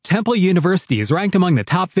Temple University is ranked among the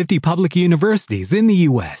top 50 public universities in the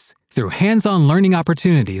U.S. Through hands-on learning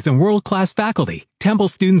opportunities and world-class faculty, Temple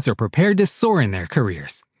students are prepared to soar in their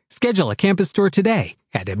careers. Schedule a campus tour today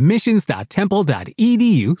at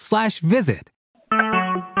admissions.temple.edu/visit.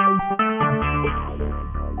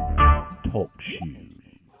 Talk shoes.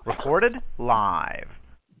 Recorded live.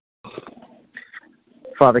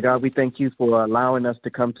 Father God, we thank you for allowing us to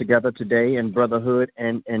come together today in brotherhood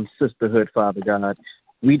and sisterhood, Father God.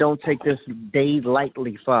 We don't take this day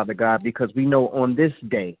lightly, Father God, because we know on this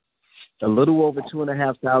day, a little over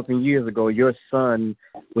 2,500 years ago, your son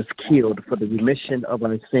was killed for the remission of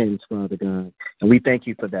our sins, Father God. And we thank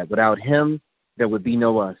you for that. Without him, there would be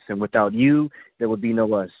no us. And without you, there would be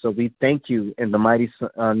no us. So we thank you in the mighty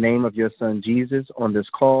name of your son, Jesus, on this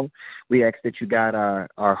call. We ask that you guide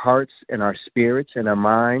our hearts and our spirits and our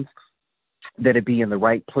minds, that it be in the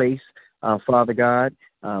right place, Father God.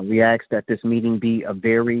 We ask that this meeting be a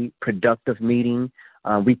very productive meeting.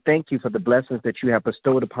 We thank you for the blessings that you have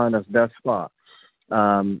bestowed upon us thus far.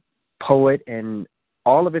 P.O.E.T and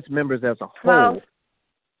all of its members as a whole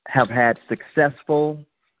have had a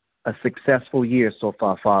successful year so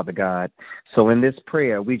far, Father God. So in this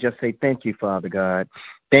prayer, we just say thank you, Father God.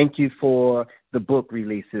 Thank you for the book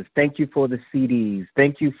releases. Thank you for the CDs.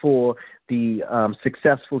 Thank you for the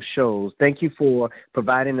successful shows. Thank you for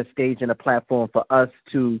providing a stage and a platform for us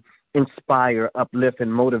to inspire, uplift,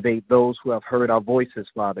 and motivate those who have heard our voices,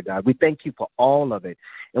 Father God. We thank you for all of it.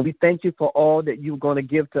 And we thank you for all that you're going to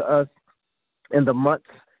give to us in the months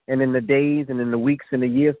and in the days and in the weeks and the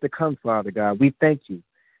years to come, Father God. We thank you.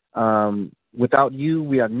 Without you,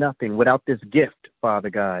 we are nothing. Without this gift, Father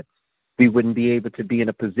God, we wouldn't be able to be in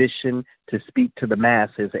a position to speak to the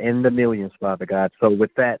masses and the millions, Father God. So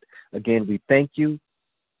with that, again, we thank you,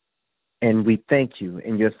 and we thank you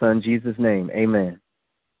in your son, Jesus' name. Amen.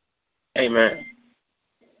 Amen.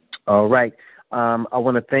 All right. I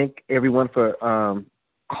want to thank everyone for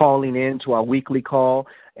calling in to our weekly call.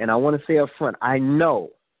 And I want to say up front, I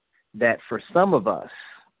know that for some of us,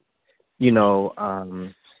 you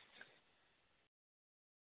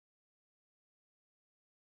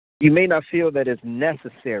may not feel that it's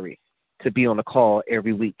necessary to be on a call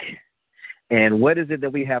every week. And what is it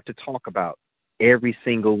that we have to talk about every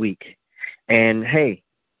single week? And, hey,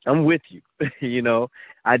 I'm with you.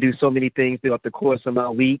 I do so many things throughout the course of my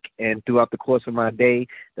week and throughout the course of my day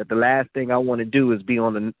that the last thing I want to do is be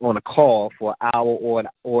on a call for an hour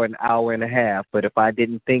or an hour and a half. But if I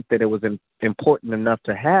didn't think that it was important enough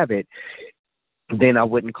to have it, then I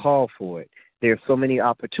wouldn't call for it. There are so many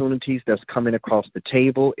opportunities that's coming across the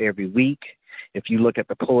table every week. If you look at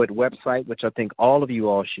the P.O.E.T website, which I think all of you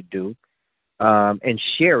all should do, and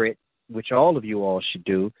share it, which all of you all should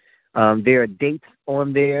do, there are dates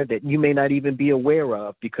on there that you may not even be aware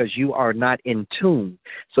of because you are not in tune.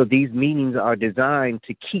 So these meetings are designed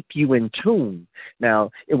to keep you in tune.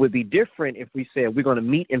 Now, it would be different if we said we're going to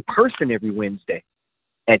meet in person every Wednesday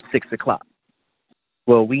at 6 o'clock.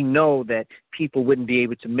 Well, we know that people wouldn't be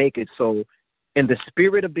able to make it. So in the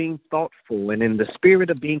spirit of being thoughtful and in the spirit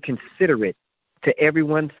of being considerate to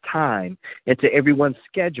everyone's time and to everyone's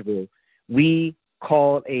schedule, we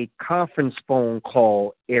call a conference phone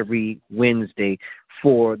call every Wednesday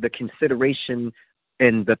for the consideration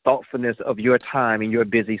and the thoughtfulness of your time and your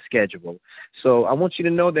busy schedule. So I want you to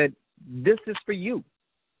know that this is for you.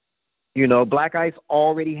 Black Ice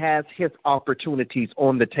already has his opportunities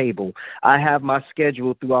on the table. I have my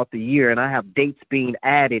schedule throughout the year, and I have dates being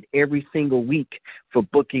added every single week for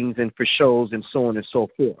bookings and for shows and so on and so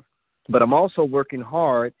forth. But I'm also working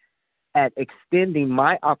hard at extending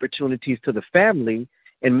my opportunities to the family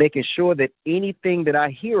and making sure that anything that I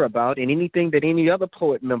hear about and anything that any other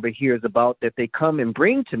P.O.E.T member hears about that they come and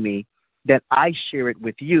bring to me, that I share it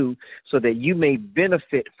with you so that you may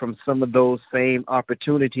benefit from some of those same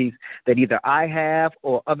opportunities that either I have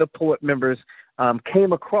or other P.O.E.T members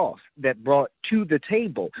came across that brought to the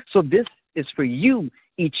table. So this is for you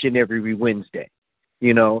each and every Wednesday,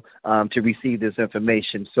 to receive this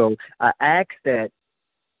information. So I ask that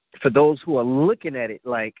for those who are looking at it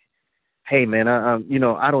like, hey, man,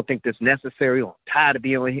 I don't think this is necessary, or I'm tired of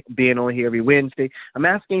being on here every Wednesday, I'm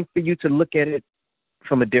asking for you to look at it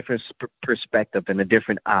from a different perspective and a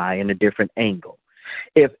different eye and a different angle.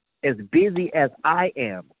 If as busy as I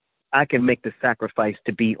am, I can make the sacrifice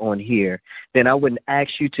to be on here, then I wouldn't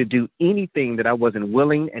ask you to do anything that I wasn't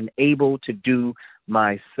willing and able to do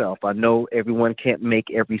myself. I know everyone can't make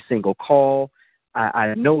every single call.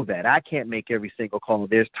 I know that. I can't make every single call.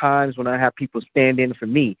 There's times when I have people stand in for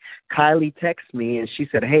me. Kylie texts me and she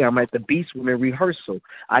said, hey, I'm at the Beast Women rehearsal.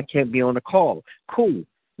 I can't be on the call. Cool.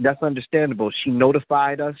 That's understandable. She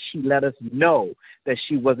notified us. She let us know that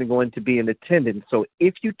she wasn't going to be in attendance. So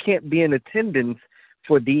if you can't be in attendance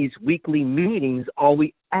for these weekly meetings, all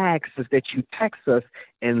we ask is that you text us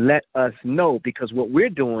and let us know, because what we're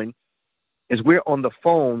doing is we're on the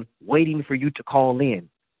phone waiting for you to call in,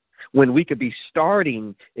 when we could be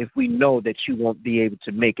starting if we know that you won't be able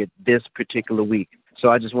to make it this particular week. So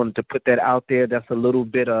I just wanted to put that out there. That's a little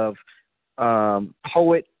bit of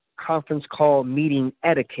P.O.E.T conference call meeting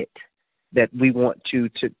etiquette that we want to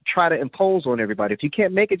try to impose on everybody. If you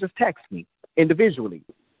can't make it, just text me individually,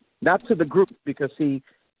 not to the group, because, see,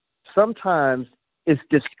 sometimes it's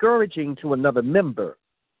discouraging to another member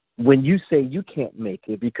when you say you can't make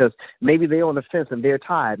it, because maybe they're on the fence and they're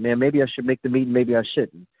tired. Man, maybe I should make the meeting, maybe I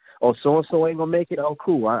shouldn't. Oh, so-and-so ain't going to make it? Oh,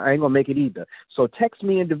 cool, I ain't going to make it either. So text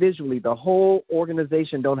me individually. The whole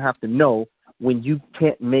organization don't have to know when you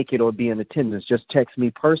can't make it or be in attendance. Just text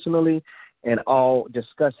me personally, and I'll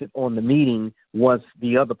discuss it on the meeting once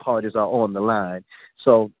the other parties are on the line.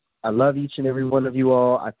 So I love each and every one of you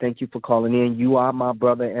all. I thank you for calling in. You are my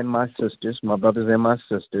brother and my sisters, my brothers and my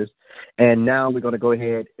sisters. And now we're going to go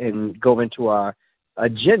ahead and go into our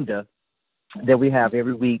agenda that we have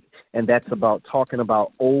every week, and that's about talking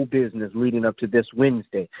about old business leading up to this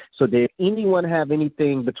Wednesday. So did anyone have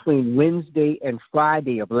anything between Wednesday and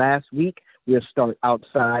Friday of last week? We'll start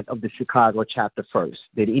outside of the Chicago chapter first.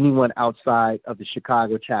 Did anyone outside of the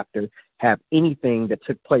Chicago chapter have anything that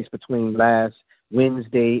took place between last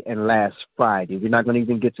Wednesday and last Friday? We're not going to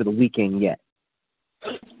even get to the weekend yet.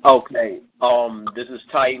 Okay. This is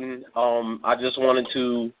Titan. I just wanted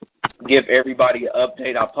to give everybody an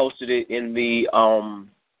update. I posted it in the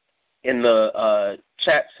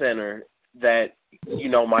chat center that,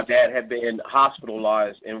 my dad had been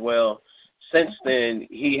hospitalized, and since then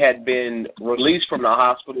he had been released from the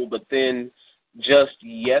hospital, but then just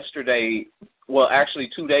yesterday, actually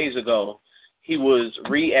 2 days ago, he was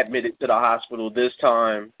readmitted to the hospital, this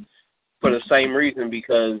time for the same reason,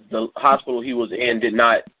 because the hospital he was in did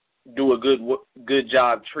not do a good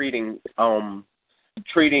job treating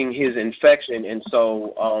his infection, and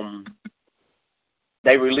so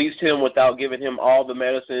they released him without giving him all the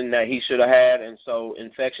medicine that he should have had, and so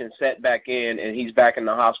infection set back in, and he's back in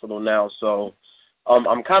the hospital now. So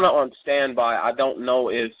I'm kind of on standby. I don't know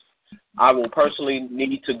if I will personally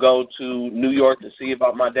need to go to New York to see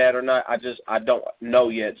about my dad or not. I don't know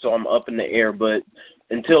yet, so I'm up in the air. But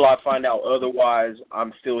until I find out otherwise,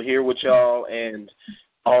 I'm still here with y'all, and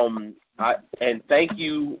thank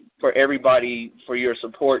you for everybody for your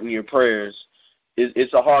support and your prayers.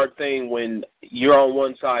 It's a hard thing when you're on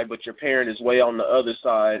one side, but your parent is way on the other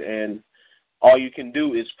side, and all you can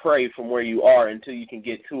do is pray from where you are until you can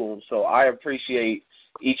get to them. So I appreciate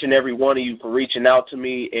each and every one of you for reaching out to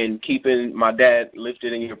me and keeping my dad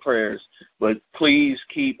lifted in your prayers. But please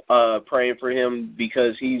keep praying for him,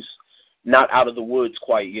 because he's not out of the woods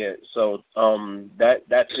quite yet. So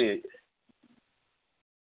that's it.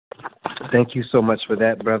 Thank you so much for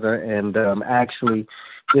that, brother. And actually,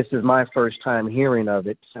 this is my first time hearing of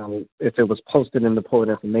it. So if it was posted in the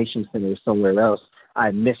P.O.E.T Information Center or somewhere else,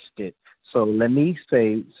 I missed it. So let me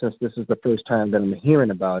say, since this is the first time that I'm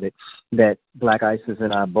hearing about it, that Black ISIS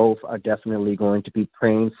and I both are definitely going to be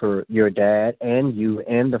praying for your dad and you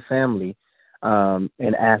and the family,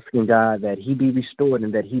 and asking God that he be restored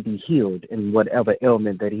and that he be healed in whatever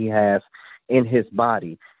ailment that he has in his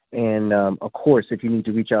body. And, of course, if you need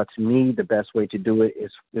to reach out to me, the best way to do it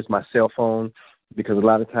is my cell phone, because a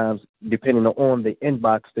lot of times, depending on the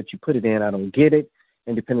inbox that you put it in, I don't get it.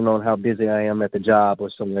 And depending on how busy I am at the job or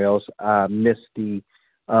somewhere else, I miss the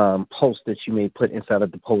post that you may put inside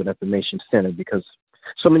of the P.O.E.T Information Center, because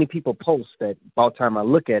so many people post that by the time I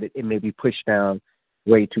look at it, it may be pushed down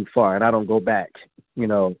way too far, and I don't go back, to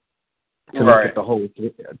look at the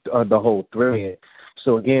whole thread.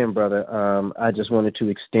 So again, brother, I just wanted to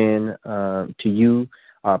extend to you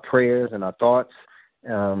our prayers and our thoughts,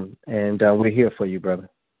 and we're here for you, brother.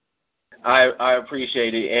 I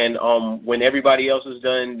appreciate it, and when everybody else is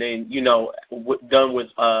done, then done with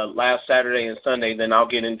last Saturday and Sunday, then I'll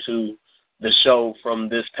get into the show from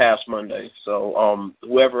this past Monday. So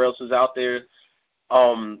whoever else is out there,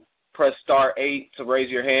 press *8 to raise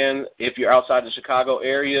your hand if you're outside the Chicago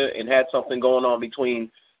area and had something going on between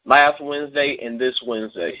last Wednesday and this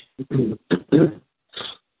Wednesday.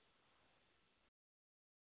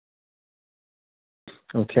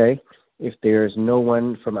 Okay. If there's no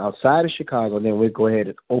one from outside of Chicago, then we'll go ahead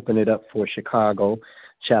and open it up for Chicago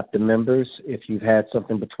chapter members. If you've had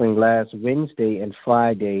something between last Wednesday and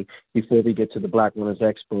Friday before we get to the Black Winners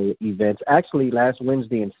Expo events, actually last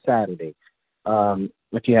Wednesday and Saturday,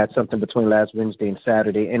 if you had something between last Wednesday and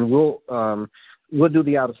Saturday, and we'll we'll do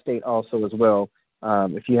the out-of-state also as well.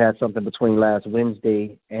 If you had something between last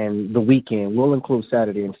Wednesday and the weekend, we'll include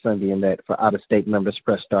Saturday and Sunday in that. For out-of-state members,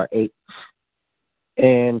 press star 8.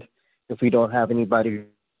 And if we don't have anybody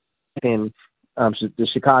in the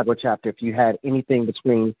Chicago chapter, if you had anything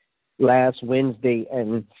between last Wednesday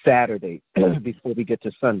and Saturday, before we get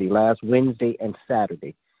to Sunday, last Wednesday and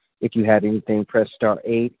Saturday, if you had anything, press star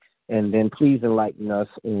 8. And then please enlighten us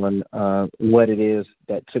on what it is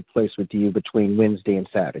that took place with you between Wednesday and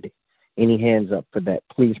Saturday. Any hands up for that,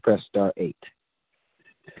 please press star 8.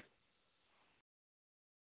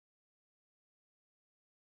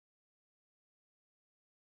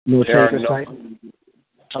 No takers, right?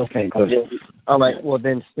 Okay, good. All right, well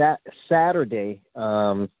then Saturday,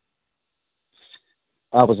 I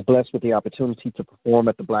was blessed with the opportunity to perform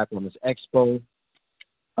at the Black Women's Expo.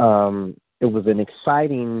 It was an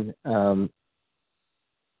exciting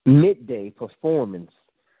midday performance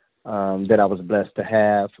that I was blessed to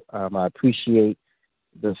have. I appreciate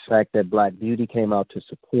the fact that Black Beauty came out to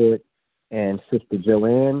support, and Sister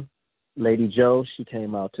Joanne, Lady Jo, she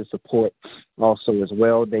came out to support also as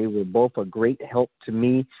well. They were both a great help to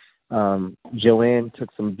me. Joanne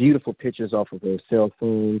took some beautiful pictures off of her cell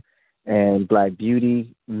phone, and Black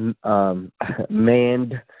Beauty manned,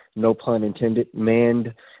 no pun intended,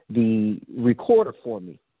 manned the recorder for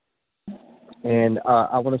me. And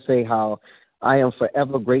I want to say how I am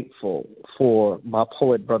forever grateful for my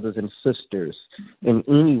poet brothers and sisters in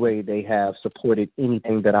any way they have supported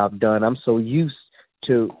anything that I've done. I'm so used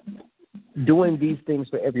to doing these things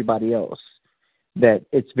for everybody else that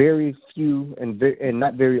it's very few and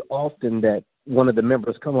not very often that one of the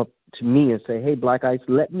members come up to me and say, hey, Black Ice,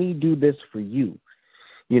 let me do this for you.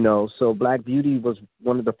 You know, so Black Beauty was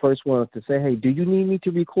one of the first ones to say, hey, do you need me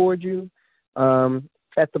to record you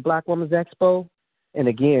at the Black Women's Expo? And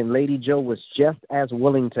again, Lady Jo was just as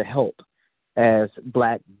willing to help as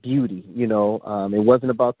Black Beauty. You know, it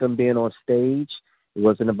wasn't about them being on stage. It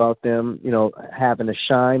wasn't about them, you know, having a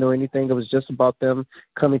shine or anything. It was just about them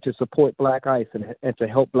coming to support Black Ice and to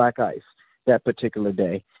help Black Ice that particular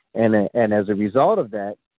day. And as a result of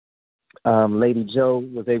that, Lady Jo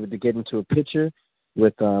was able to get into a picture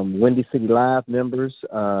with Windy City Live members,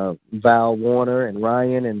 Val Warner and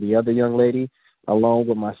Ryan and the other young lady, along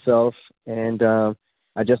with myself. And I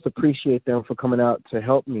just appreciate them for coming out to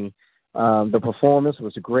help me. The performance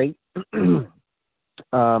was great.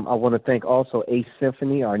 I want to thank also Ace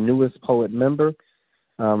Symphony, our newest poet member,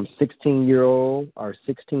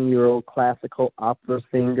 16-year-old classical opera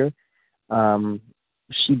singer.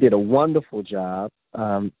 She did a wonderful job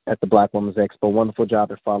at the Black Women's Expo, wonderful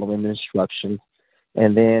job at following the instructions.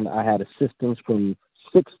 And then I had assistance from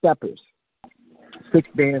 6 steppers, 6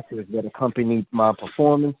 dancers that accompanied my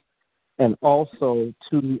performance, and also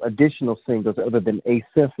 2 additional singers other than Ace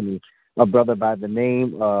Symphony, a brother by the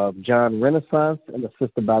name of John Renaissance and a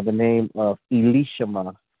sister by the name of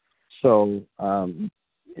Elishama. So,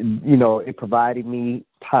 you know, it provided me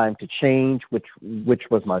time to change, which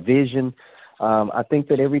was my vision. I think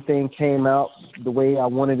that everything came out the way I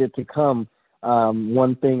wanted it to come.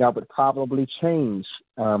 One thing I would probably change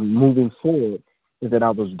moving forward is that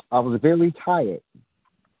I was very tired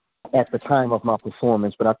at the time of my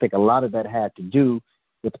performance, but I think a lot of that had to do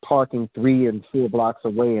with parking 3 and 4 blocks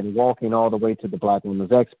away and walking all the way to the Black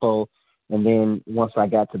Women's Expo. And then once I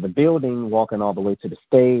got to the building, walking all the way to the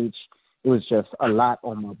stage, it was just a lot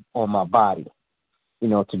on my body, you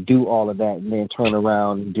know, to do all of that and then turn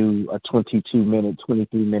around and do a 22-minute,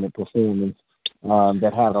 23-minute performance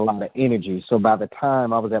that had a lot of energy. So by the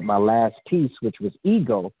time I was at my last piece, which was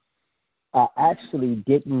Ego, I actually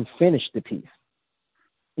didn't finish the piece.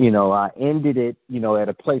 You know, I ended it, you know, at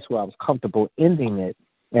a place where I was comfortable ending it,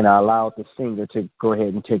 and I allowed the singer to go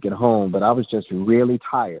ahead and take it home. But I was just really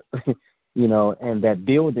tired, you know, and that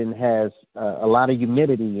building has a lot of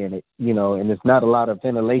humidity in it, you know, and there's not a lot of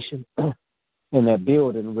ventilation in that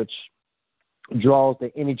building, which draws the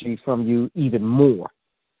energy from you even more.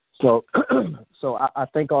 So I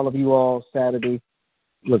thank all of you all. Saturday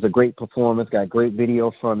was a great performance, got great video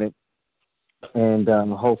from it, and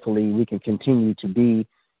hopefully we can continue to be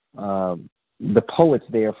the poets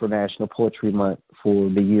there for National Poetry Month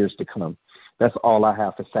for the years to come. That's all I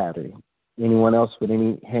have for Saturday. Anyone else with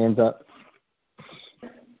any hands up?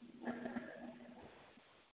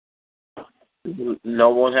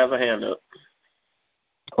 No one have a hand up.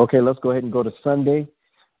 Okay, let's go ahead and go to Sunday,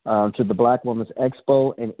 to the Black Women's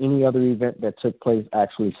Expo and any other event that took place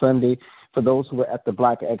actually Sunday. For those who were at the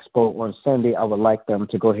Black Expo on Sunday, I would like them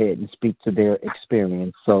to go ahead and speak to their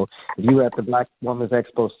experience. So if you were at the Black Women's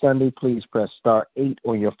Expo Sunday, please press *8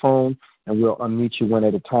 on your phone, and we'll unmute you one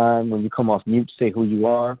at a time. When you come off mute, say who you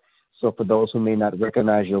are So for those who may not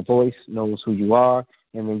recognize your voice, knows who you are,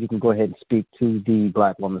 and then you can go ahead and speak to the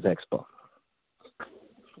Black Women's Expo.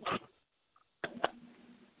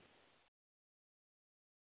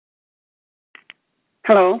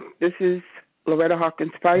 Hello, this is Loretta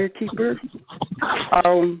Hawkins, Firekeeper.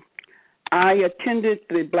 I attended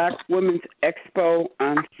the Black Women's Expo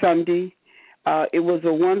on Sunday. It was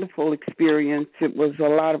a wonderful experience. It was a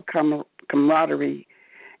lot of camaraderie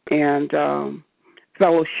and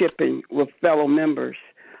fellowshipping with fellow members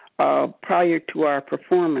prior to our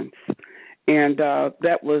performance. And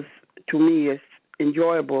that was, to me, as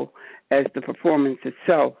enjoyable as the performance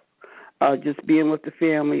itself. Just being with the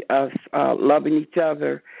family, us loving each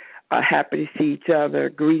other, happy to see each other,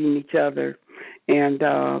 greeting each other, and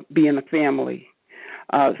being a family.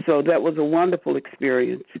 So that was a wonderful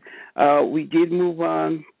experience. We did move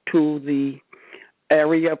on to the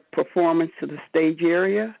area performance, to the stage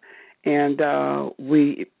area, and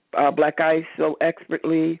Black Ice so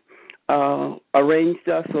expertly arranged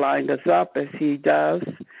us, lined us up as he does,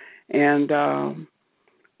 and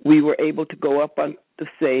we were able to go up on the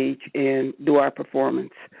stage and do our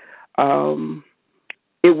performance.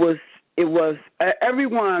 It was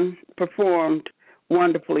everyone performed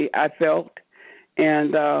wonderfully, I felt,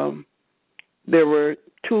 and there were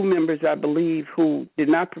two members, I believe, who did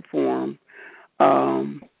not perform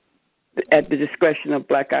at the discretion of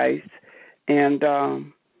Black Ice, and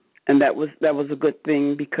that was a good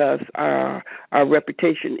thing because our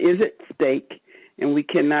reputation is at stake, and we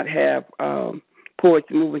cannot have poets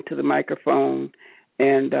moving to the microphone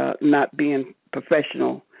and not being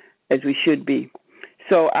professional as we should be.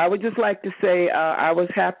 So I would just like to say I was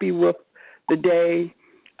happy with the day,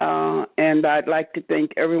 and I'd like to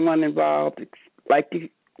thank everyone involved. I'd like to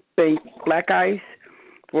thank Black Ice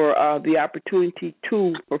for the opportunity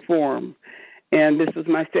to perform. And this was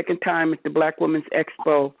my second time at the Black Women's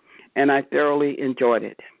Expo, and I thoroughly enjoyed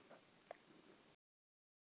it.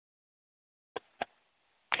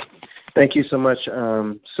 Thank you so much,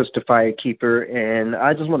 Sister Firekeeper. And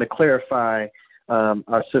I just want to clarify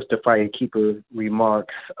our Sister Firekeeper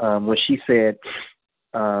remarks. When she said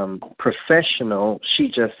professional, she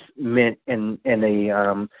just meant in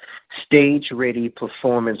a stage-ready,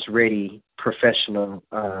 performance-ready professional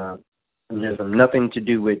nothing to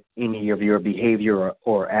do with any of your behavior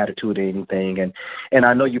or attitude or anything. And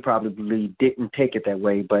I know you probably didn't take it that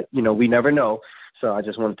way, but, we never know. So I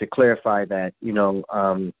just wanted to clarify that,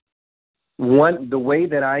 the way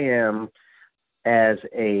that I am as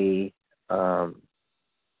a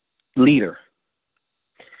leader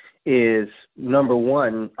is, number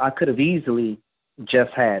one, I could have easily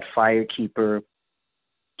just had Firekeeper,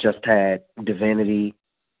 just had Divinity,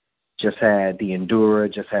 just had the Endurer,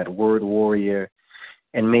 just had Word Warrior,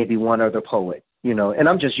 and maybe one other poet, and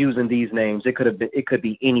I'm just using these names. It could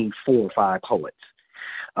be any 4 or 5 poets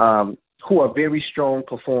who are very strong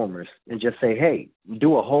performers, and just say, hey,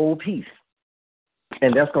 do a whole piece.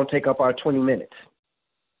 And that's going to take up our 20 minutes.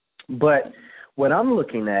 But what I'm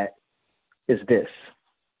looking at is this.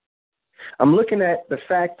 I'm looking at the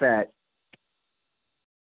fact that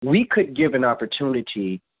we could give an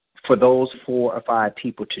opportunity for those 4 or 5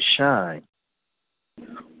 people to shine,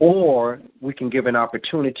 or we can give an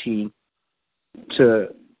opportunity to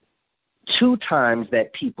 2 times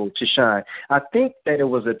that people to shine. I think that it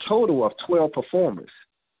was a total of 12 performers,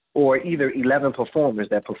 or either 11 performers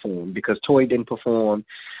that performed, because Toy didn't perform,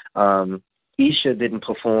 Isha didn't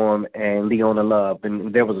perform, and Leona Love,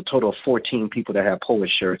 and there was a total of 14 people that had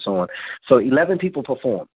poet shirts on. So 11 people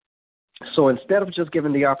performed. So instead of just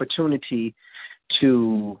giving the opportunity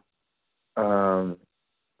to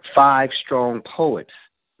 5 strong poets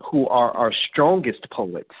who are our strongest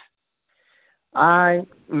poets, I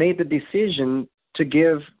made the decision to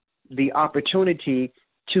give the opportunity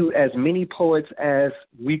to as many poets as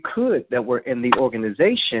we could that were in the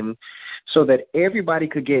organization, so that everybody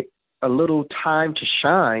could get a little time to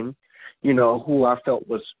shine, who I felt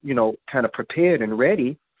was, kind of prepared and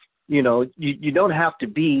ready. You don't have to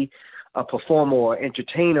be a performer or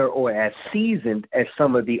entertainer or as seasoned as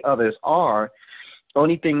some of the others are.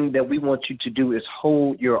 Only thing that we want you to do is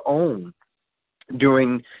hold your own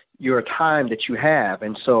during your time that you have.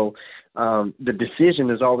 And so the decision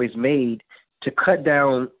is always made to cut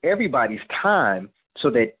down everybody's time so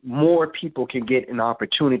that more people can get an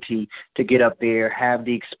opportunity to get up there, have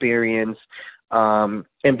the experience,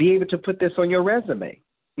 and be able to put this on your resume.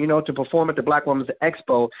 To perform at the Black Women's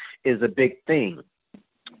Expo is a big thing.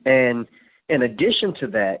 And in addition to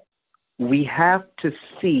that, we have to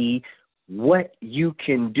see what you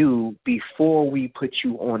can do before we put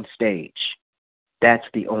you on stage. That's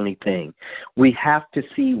the only thing. We have to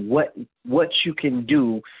see what you can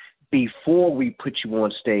do before we put you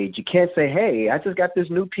on stage. You can't say, hey, I just got this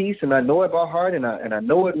new piece and I know it by heart and I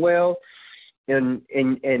know it well. And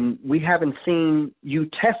we haven't seen you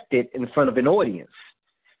test it in front of an audience.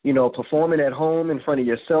 You know, performing at home in front of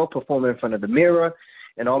yourself, performing in front of the mirror,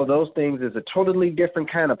 and all of those things is a totally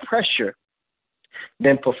different kind of pressure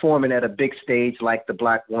than performing at a big stage like the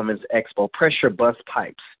Black Women's Expo. Pressure busts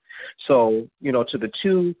pipes. So, you know, to the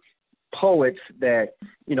two poets that,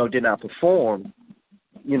 you know, did not perform,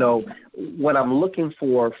 you know, what I'm looking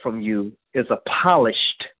for from you is a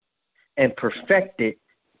polished and perfected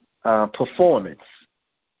performance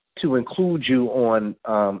to include you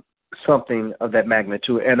on something of that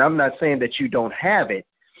magnitude. And I'm not saying that you don't have it.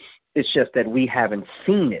 It's just that we haven't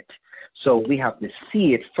seen it. So we have to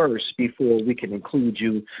see it first before we can include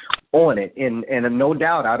you on it. And no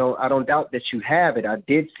doubt, I don't doubt that you have it. I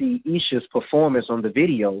did see Isha's performance on the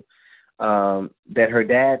video that her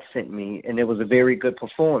dad sent me, and it was a very good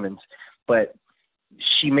performance. But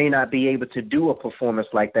she may not be able to do a performance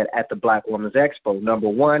like that at the Black Women's Expo. Number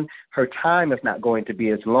one, her time is not going to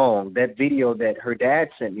be as long. That video that her dad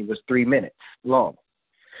sent me was 3 minutes long.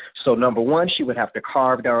 So number one, she would have to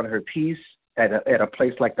carve down her piece at a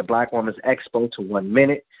place like the Black Women's Expo to 1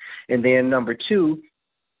 minute. And then number two,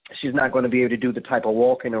 she's not going to be able to do the type of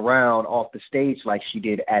walking around off the stage like she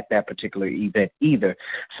did at that particular event either.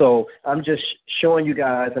 So I'm just showing you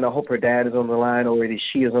guys, and I hope her dad is on the line or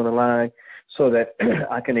she is on the line, so that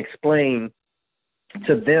I can explain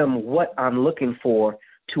to them what I'm looking for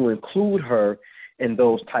to include her in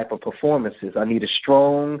those type of performances. I need a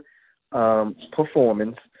strong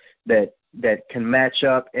performance that can match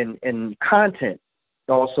up and content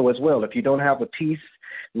also as well. If you don't have a piece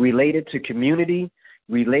related to community,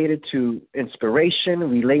 related to inspiration,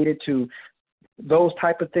 related to those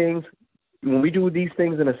type of things, when we do these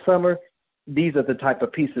things in the summer, these are the type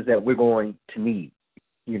of pieces that we're going to need.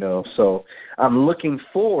 You know, so I'm looking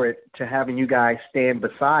forward to having you guys stand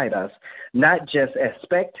beside us, not just as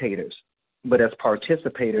spectators, but as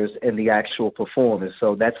participators in the actual performance.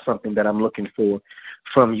 So that's something that I'm looking for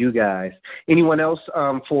from you guys. Anyone else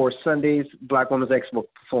for Sunday's Black Women's Expo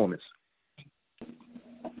performance?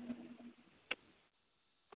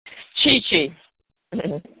 Chi.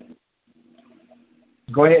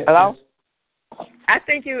 Go ahead. Hello? I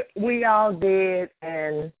think we all did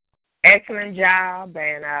an excellent job,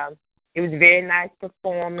 and it was a very nice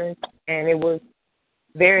performance, and it was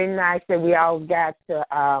very nice that we all got to,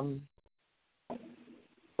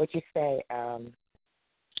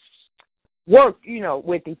 work, you know,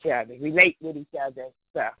 with each other, relate with each other and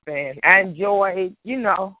stuff. And I enjoyed, you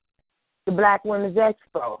know, the Black Women's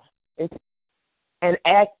Expo. It's an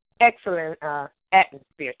excellent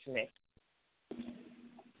atmosphere to me.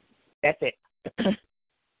 That's it.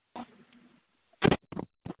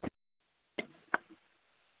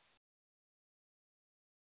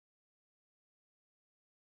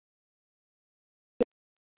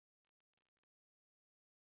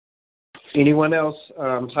 Anyone else,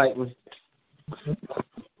 Titan?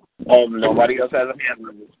 Nobody else has a hand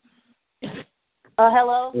raised.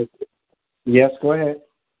 Hello? Yes, go ahead.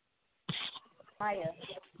 Maya.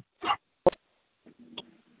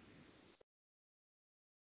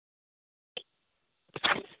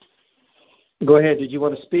 Go ahead. Did you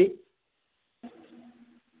want to speak?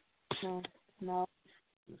 No.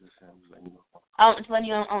 I'm just letting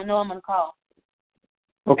you know I'm on the call.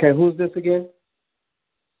 Okay, who's this again?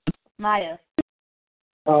 Maya.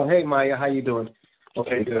 Oh, hey, Maya. How you doing?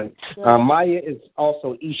 Okay, good. Maya is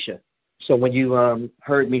also Isha. So when you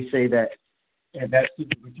heard me say that, and that's who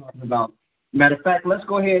we're talking about. Matter of fact, let's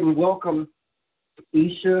go ahead and welcome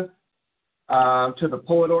Isha to the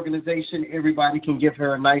P.O.E.T organization. Everybody can give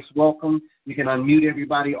her a nice welcome. You can unmute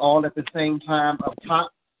everybody all at the same time up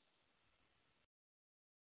top.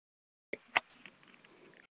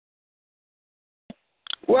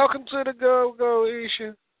 Welcome to the Go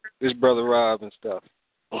Isha. This Brother Rob and stuff.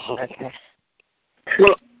 Okay.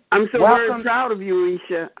 Well, I'm so very proud of you,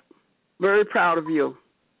 Isha. Very proud of you.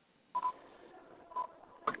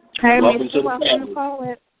 Hey, Welcome to the welcome family. to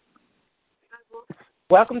P.O.E.T.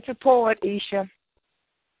 Welcome to P.O.E.T, Isha.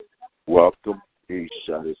 Welcome,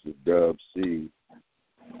 Isha. This is Dub C.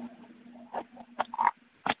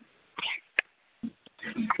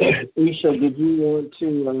 Isha, did you want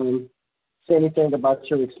to say anything about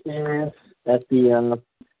your experience at the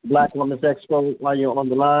Black Women's Expo while you're on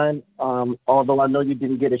the line? Although I know you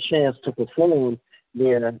didn't get a chance to perform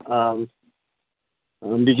there,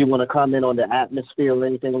 did you want to comment on the atmosphere or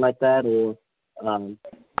anything like that, or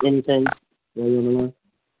anything while you're on the line?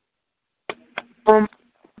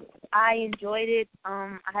 I enjoyed it.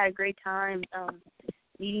 I had a great time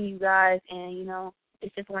meeting you guys, and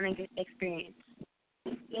It's just learning experience.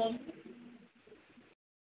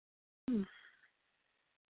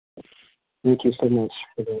 Thank you so much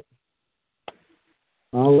for that.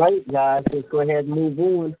 All right, guys, let's go ahead and move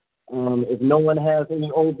on. If no one has any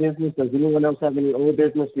old business, does anyone else have any old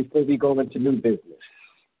business before we go into new business?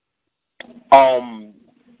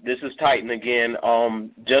 This is Titan again.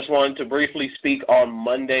 Just wanted to briefly speak on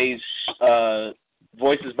Monday's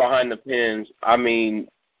Voices Behind the Pens. I mean,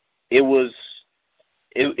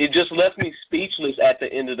 it just left me speechless at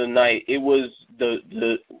the end of the night. It was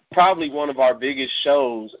the probably one of our biggest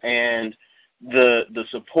shows, and the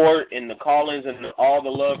support and the call-ins and all the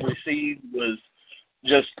love received was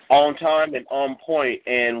just on time and on point.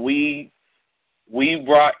 And we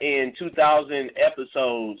brought in 2,000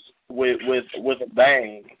 episodes with a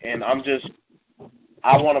bang. And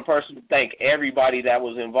I want to personally thank everybody that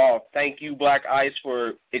was involved. Thank you, Black Ice,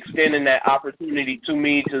 for extending that opportunity to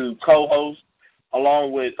me to co-host,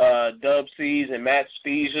 along with Dub C's and Matt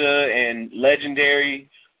Spezia and Legendary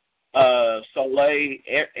Soleil,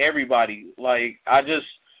 everybody. Like,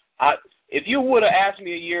 if you would have asked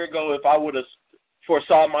me a year ago if I would have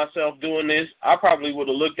foresaw myself doing this, I probably would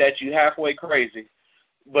have looked at you halfway crazy.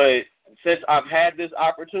 But since I've had this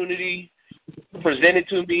opportunity presented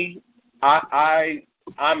to me,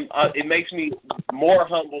 it makes me more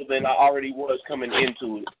humble than I already was coming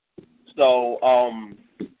into it. So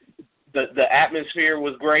the atmosphere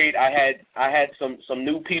was great. I had some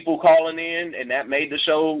new people calling in, and that made the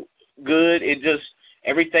show good. It just,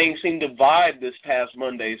 everything seemed to vibe this past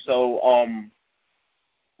Monday. So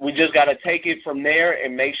we just got to take it from there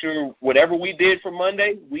and make sure whatever we did for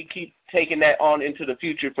Monday, we keep taking that on into the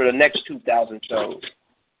future for the next 2,000 shows.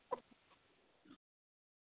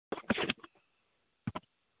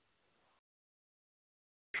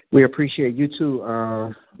 We appreciate you too,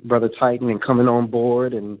 Brother Titan, and coming on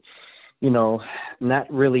board and,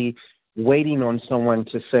 not really waiting on someone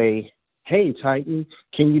to say, hey, Titan,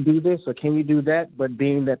 can you do this or can you do that? But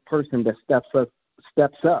being that person that steps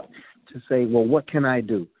up to say, well, what can I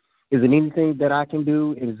do? Is it anything that I can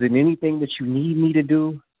do? Is it anything that you need me to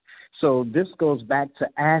do? So this goes back to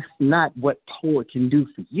ask not what P.O.E.T can do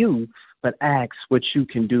for you, but ask what you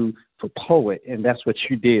can do for P.O.E.T, and that's what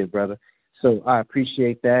you did, brother. So I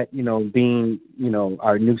appreciate that, being,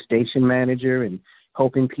 our new station manager and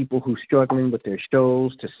helping people who are struggling with their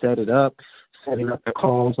shows to set it up, setting up the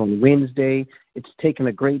calls on Wednesday. It's taken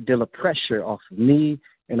a great deal of pressure off of me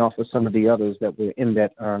and off of some of the others that were in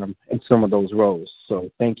that in some of those roles. So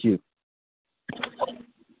thank you.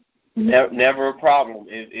 Never a problem.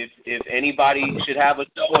 If anybody should have a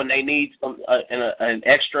show and they need an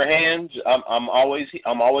extra hand, I'm always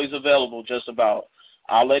available. Just about.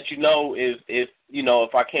 I'll let you know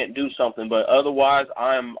if I can't do something, but otherwise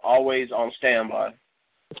I'm always on standby.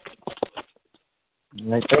 All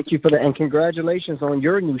right, thank you for that, and congratulations on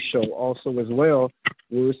your new show also as well,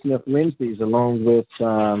 Wordsmith Wednesdays, along with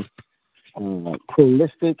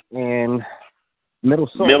Prolific and Middle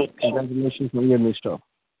Soul. Congratulations on your new show.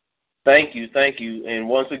 Thank you. And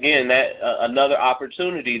once again, that another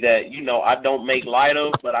opportunity that I don't make light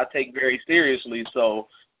of, but I take very seriously. So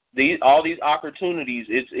all these opportunities,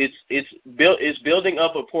 it's building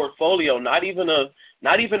up a portfolio, not even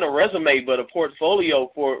a resume, but a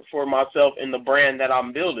portfolio for myself and the brand that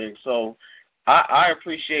I'm building. So I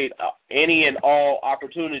appreciate any and all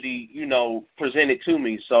opportunity presented to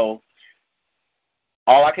me. So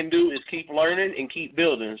all I can do is keep learning and keep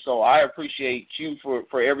building. So I appreciate you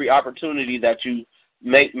for every opportunity that you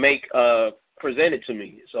make presented to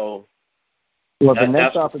me. So. Well, the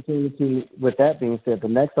next opportunity, with that being said, the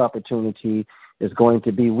next opportunity is going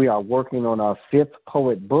to be, we are working on our 5th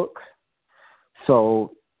P.O.E.T book.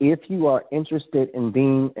 So if you are interested in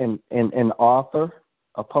being an author,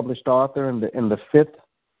 a published author in the 5th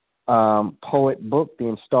P.O.E.T book, the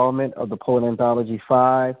installment of the P.O.E.T Anthology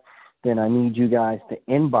 5, then I need you guys to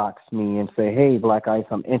inbox me and say, hey, Black Ice,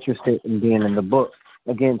 I'm interested in being in the book.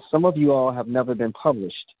 Again, some of you all have never been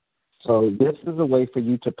published. So this is a way for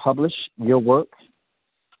you to publish your work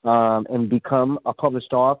and become a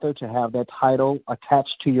published author, to have that title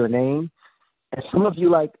attached to your name. And some of you,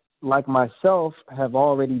 like myself, have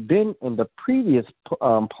already been in the previous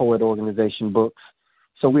P.O.E.T organization books.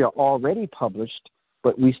 So we are already published,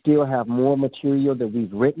 but we still have more material that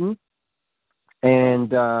we've written.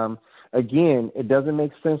 And again, it doesn't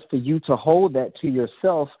make sense for you to hold that to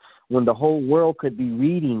yourself when the whole world could be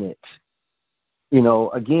reading it.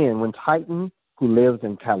 Again, when Titan, who lives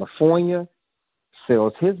in California,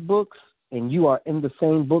 sells his books, and you are in the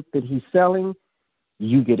same book that he's selling,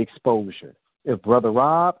 you get exposure. If Brother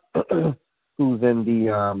Rob, who's in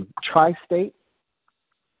the tri-state,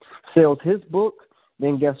 sells his book,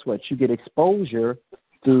 then guess what? You get exposure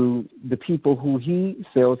through the people who he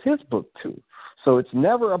sells his book to. So it's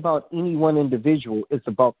never about any one individual. It's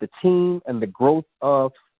about the team and the growth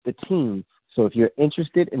of the team. So if you're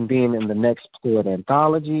interested in being in the next Poet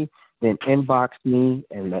Anthology, then inbox me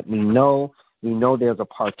and let me know. We know there's a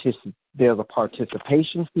participation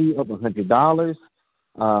fee of $100,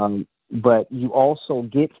 but you also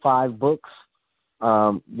get 5 books,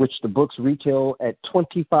 which the books retail at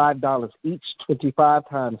 $25 each. 25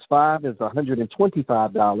 times 5 is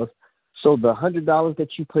 $125. So the $100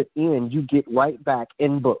 that you put in, you get right back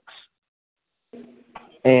in books.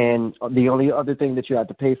 And the only other thing that you have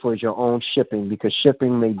to pay for is your own shipping, because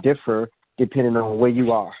shipping may differ depending on where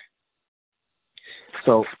you are.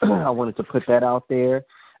 So I wanted to put that out there,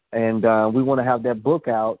 and we want to have that book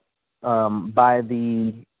out by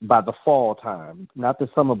the fall time, not the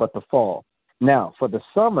summer, but the fall. Now, for the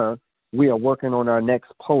summer, we are working on our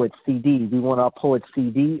next Poet CD. We want our Poet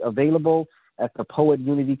CD available at the Poet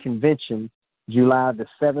Unity Convention, July the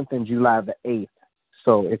 7th and July the 8th.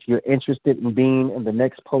 So if you're interested in being in the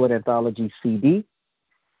next Poet Anthology CD,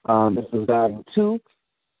 this is Volume 2,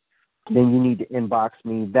 then you need to inbox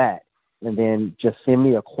me that. And then just send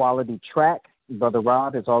me a quality track. Brother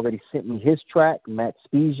Rob has already sent me his track. Matt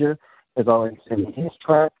Spezier has already sent me his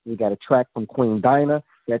track. We got a track from Queen Dinah.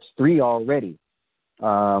 That's 3 already.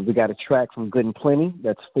 We got a track from Good and Plenty.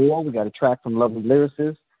 That's 4. We got a track from Lovely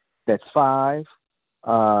Lyricist. That's 5.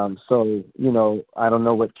 So, you know, I don't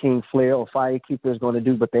know what King Flair or Firekeeper is going to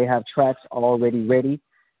do, but they have tracks already ready.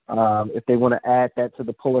 If they want to add that to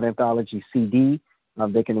the Poet Anthology CD,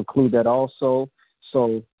 they can include that also.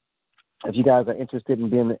 So if you guys are interested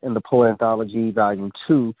in being in the Poet Anthology Volume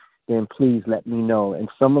 2, then please let me know. And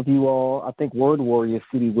some of you all, I think Word Warrior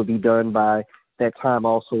CD will be done by that time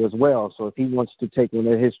also as well. So if he wants to take one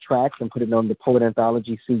of his tracks and put it on the Poet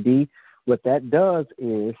Anthology CD, what that does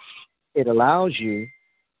is it allows you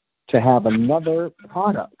to have another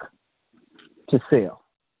product to sell.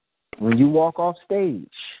 When you walk off stage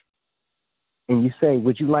and you say,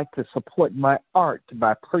 would you like to support my art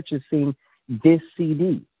by purchasing this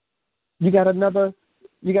CD? You got another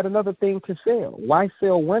thing to sell. Why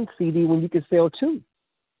sell one CD when you can sell 2?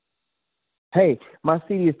 Hey, my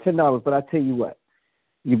CD is $10, but I tell you what,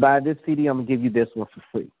 you buy this CD, I'm going to give you this one for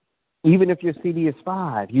free. Even if your CD is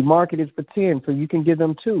 $5, you market it for $10, so you can give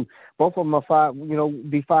them 2. Both of them are $5, you know,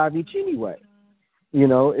 be $5 each anyway. You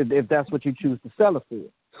know, if that's what you choose to sell it for.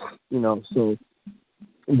 You know, so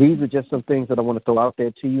these are just some things that I want to throw out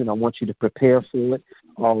there to you, and I want you to prepare for it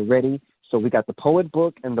already. So we got the Poet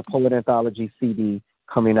Book and the Poet Anthology CD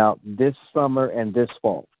coming out this summer and this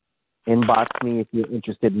fall. Inbox me if you're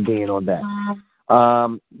interested in being on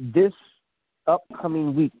that. This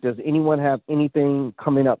upcoming week, does anyone have anything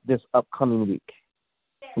coming up this upcoming week?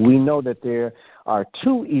 We know that there are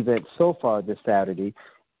 2 events so far this Saturday.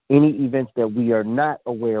 Any events that we are not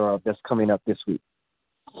aware of that's coming up this week?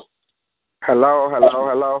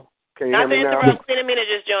 Hello. Can you hear me now? Cinnamina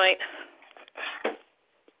just joined.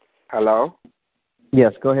 Hello?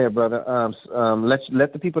 Yes, go ahead, brother.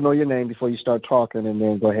 Let the people know your name before you start talking, and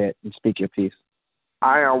then go ahead and speak your piece.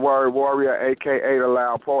 I am Word Warrior, a.k.a. The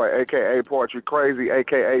Loud Poet, a.k.a. Poetry Crazy,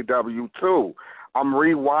 a.k.a. W2. I'm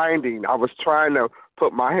rewinding. I was trying to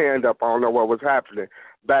put my hand up. I don't know what was happening.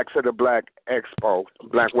 Back to the Black Expo,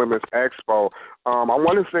 Black Women's Expo. I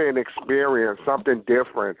want to say an experience, something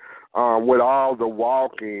different. With all the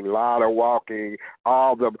walking, a lot of walking,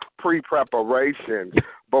 all the pre-preparation.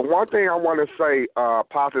 But one thing I want to say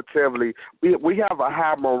positively, we have a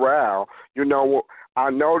high morale. You know, I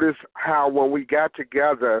noticed how when we got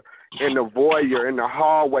together in the foyer, in the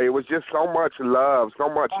hallway, it was just so much love, so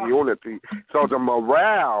much unity. So the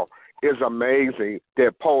morale is amazing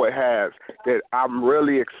that Poet has, that I'm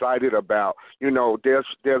really excited about. You know, there's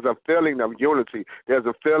a feeling of unity. There's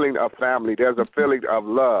a feeling of family. There's a feeling of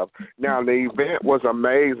love. Now, the event was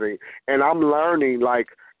amazing, and I'm learning, like,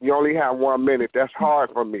 you only have 1 minute. That's hard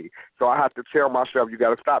for me. So I have to tell myself, you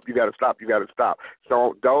got to stop, you got to stop, you got to stop.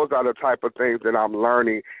 So those are the type of things that I'm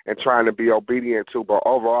learning and trying to be obedient to. But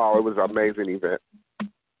overall, it was an amazing event.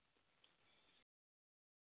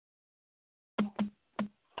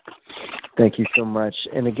 Thank you so much.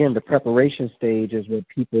 And again, the preparation stage is where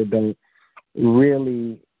people don't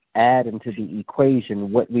really add into the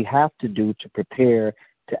equation what we have to do to prepare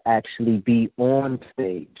to actually be on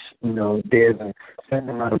stage. You know, there's a certain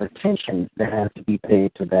amount of attention that has to be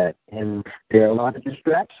paid to that. And there are a lot of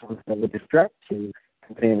distractions that will distract you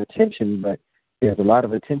from paying attention, but there's a lot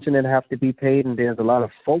of attention that have to be paid, and there's a lot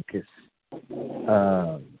of focus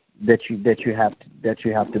that you have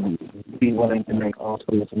to be willing to make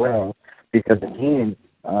also as well. Because again,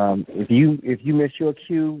 If you miss your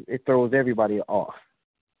cue, it throws everybody off.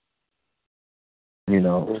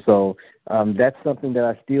 So that's something that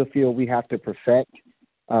I still feel we have to perfect,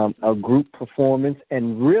 a group performance.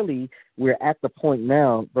 And really, we're at the point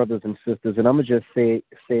now, brothers and sisters, and I'm going to just say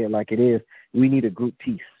it like it is, we need a group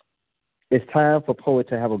piece. It's time for P.O.E.T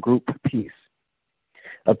to have a group piece,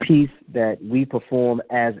 a piece that we perform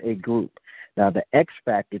as a group. Now, the X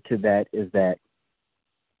factor to that is that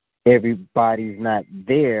everybody's not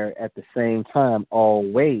there at the same time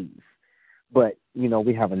always. But,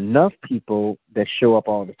 we have enough people that show up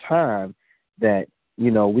all the time that,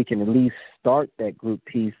 we can at least start that group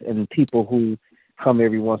piece, and people who come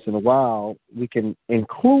every once in a while, we can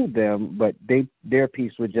include them, but their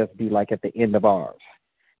piece would just be like at the end of ours.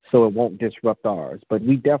 So it won't disrupt ours. But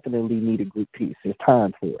we definitely need a group piece. It's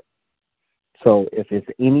time for it. So if there's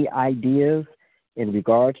any ideas in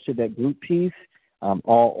regards to that group piece, I'm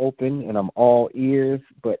all open and I'm all ears,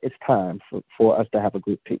 but it's time for us to have a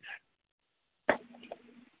group piece.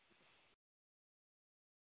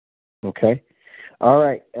 Okay. All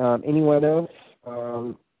right. Anyone else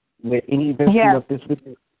with any events of this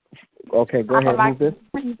week? Okay, go ahead. Who's this?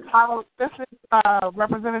 This is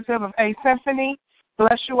representative of A Symphony.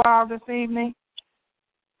 Bless you all this evening.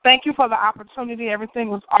 Thank you for the opportunity. Everything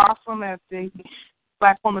was awesome at the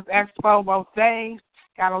Black Women's Expo both days.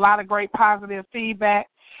 Got a lot of great positive feedback.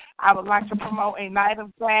 I would like to promote a night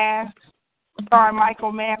of jazz starring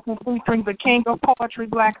Michael Manson, featuring the King of Poetry,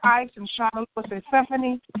 Black Ice, and Sean Lewis and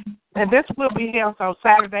Symphony. And this will be held on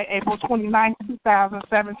Saturday, April 29,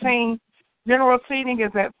 2017. General seating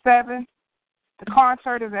is at 7. The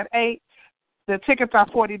concert is at 8. The tickets are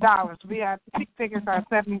 $40. VIP tickets are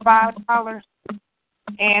 $75.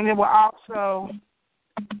 And it will also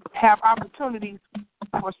have opportunities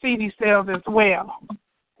for CD sales as well.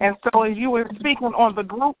 And so as you were speaking on the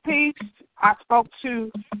group piece, I spoke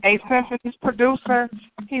to A Symphony's producer.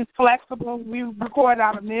 He's flexible. We record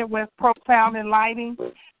out of Midwest Pro Sound and Lighting.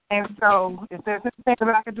 And so if there's anything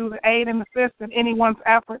that I can do to aid and assist in anyone's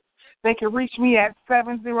efforts, they can reach me at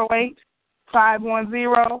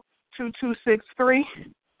 708-510-2263,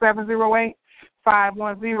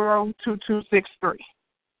 708-510-2263.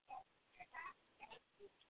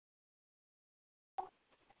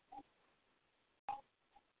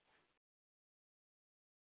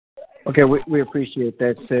 Okay, we appreciate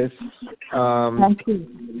that, sis. Thank you.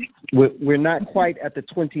 We're not quite at the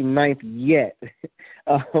 29th yet,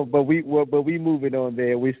 but we moving on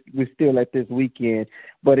there. We're still at this weekend,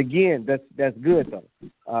 but again, that's good though.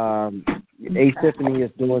 A Symphony is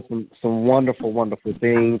doing some wonderful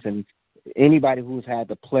things, and anybody who's had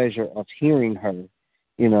the pleasure of hearing her,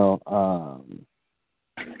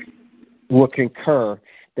 will concur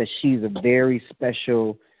that she's a very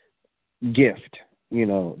special gift,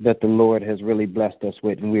 that the Lord has really blessed us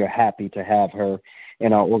with, and we are happy to have her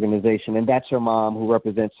in our organization. And that's her mom who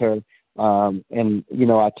represents her. And,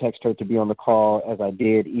 I text her to be on the call, as I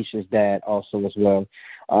did Isha's dad also as well.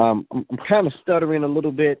 I'm kind of stuttering a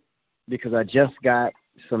little bit because I just got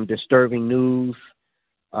some disturbing news.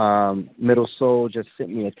 Middle Soul just sent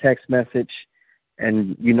me a text message,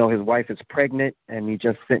 and, his wife is pregnant, and he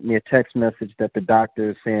just sent me a text message that the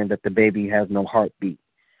doctor is saying that the baby has no heartbeat.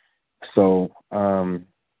 So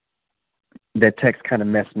that text kind of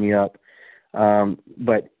messed me up.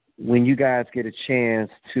 But when you guys get a chance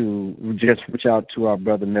to just reach out to our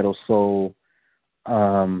brother Middle Soul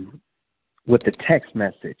with the text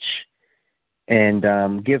message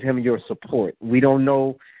and give him your support. We don't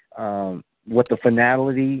know what the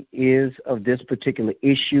finality is of this particular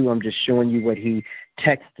issue. I'm just showing you what he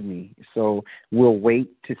texted me. So we'll wait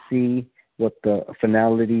to see what the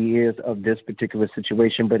finality is of this particular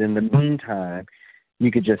situation. But in the meantime,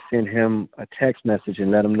 you could just send him a text message and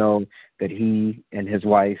let him know that he and his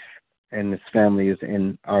wife and his family is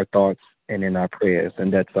in our thoughts and in our prayers.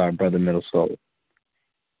 And that's our brother Middle Soul.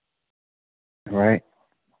 All right.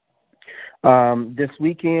 This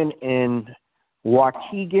weekend in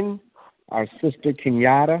Waukegan, our sister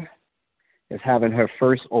Kenyatta is having her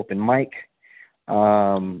first open mic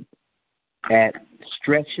at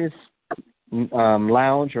Stretches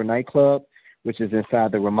Lounge or nightclub, which is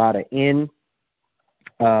inside the Ramada Inn.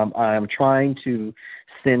 I am trying to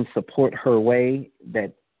send support her way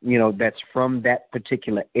that, that's from that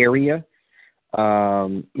particular area,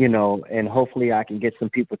 and hopefully I can get some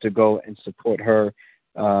people to go and support her,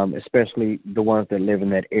 especially the ones that live in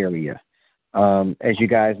that area. As you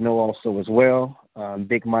guys know also as well,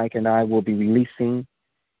 Big Mike and I will be releasing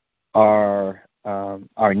our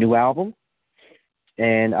new album,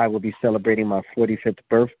 and I will be celebrating my 45th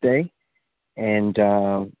birthday. And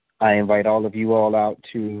I invite all of you all out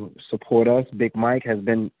to support us. Big Mike has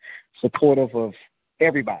been supportive of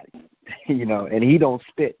everybody, and he don't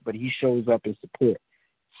spit, but he shows up in support.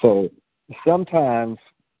 So sometimes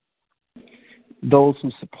those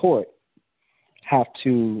who support have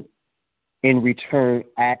to, in return,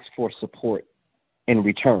 ask for support in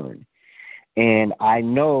return. And I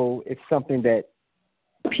know it's something that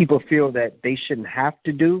people feel that they shouldn't have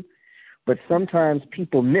to do, but sometimes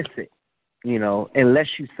people miss it, unless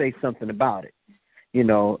you say something about it,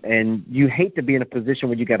 and you hate to be in a position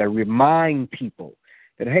where you got to remind people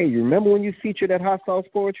that, hey, you remember when you featured at Hot Sauce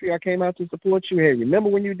Poetry? I came out to support you. Hey, remember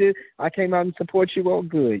when you did? I came out and support you. Oh,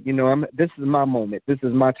 good. This is my moment. This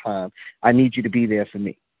is my time. I need you to be there for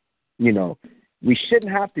me. We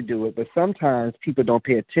shouldn't have to do it, but sometimes people don't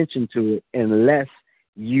pay attention to it unless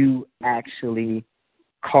you actually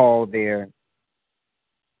call their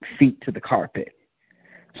feet to the carpet.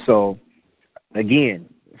 So, again,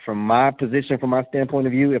 from my position, from my standpoint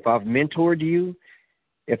of view, if I've mentored you,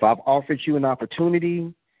 if I've offered you an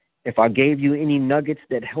opportunity, if I gave you any nuggets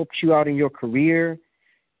that helped you out in your career,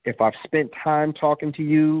 if I've spent time talking to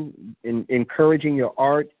you, encouraging your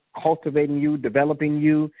art, cultivating you, developing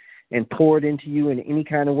you, and poured into you in any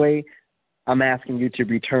kind of way, I'm asking you to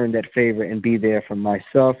return that favor and be there for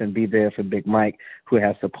myself and be there for Big Mike, who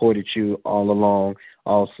has supported you all along,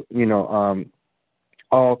 also,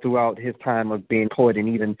 all throughout his time of being poet and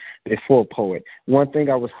even before poet. One thing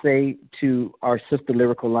I would say to our sister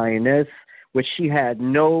Lyrical Lioness, which she had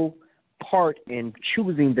no part in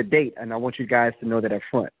choosing the date, and I want you guys to know that up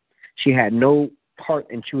front. She had no part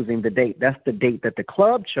in choosing the date. That's the date that the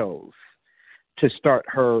club chose to start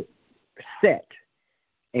her set.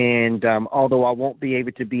 And although I won't be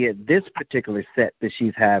able to be at this particular set that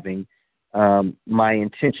she's having, my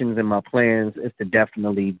intentions and my plans is to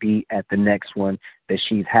definitely be at the next one that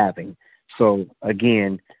she's having. So,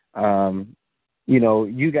 again,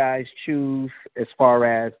 you guys choose as far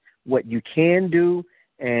as what you can do,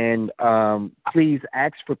 and please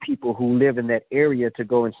ask for people who live in that area to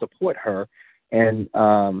go and support her, and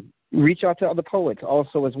reach out to other poets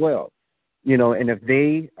also as well. And if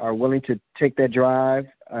they are willing to take that drive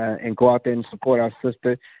and go out there and support our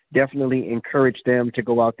sister, definitely encourage them to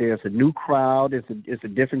go out there. It's a new crowd. It's a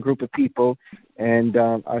different group of people. And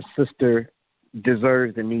our sister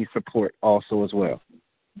deserves and needs support also as well.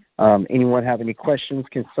 Anyone have any questions,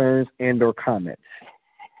 concerns, and or comments?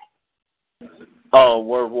 Oh,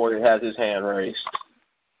 Word Warrior has his hand raised.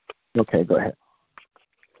 Okay, go ahead.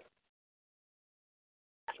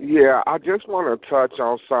 Yeah, I just want to touch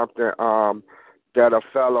on something that a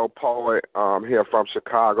fellow poet here from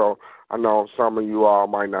Chicago, I know some of you all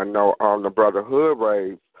might not know, the brother Hood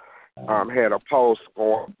Rave had a post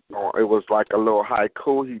going on. It was like a little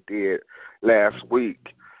haiku he did last week.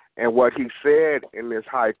 And what he said in this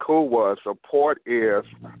haiku was, support is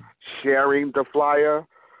sharing the flyer,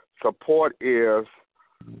 support is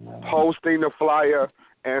posting the flyer,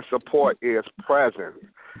 and support is present.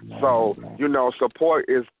 So, support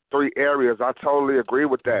is 3 areas. I totally agree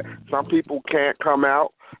with that. Some people can't come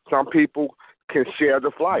out. Some people can share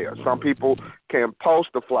the flyer. Some people can post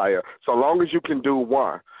the flyer. So long as you can do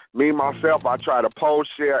one. Me, myself, I try to post,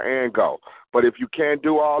 share, and go. But if you can't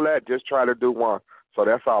do all that, just try to do one. So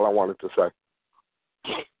that's all I wanted to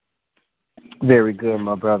say. Very good,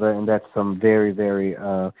 my brother, and that's some very, very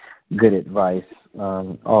good advice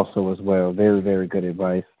also as well. Very, very good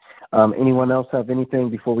advice. Anyone else have anything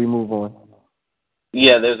before we move on?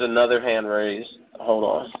 Yeah, there's another hand raised. Hold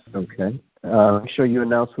on. Okay. Make sure you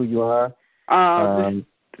announce who you are.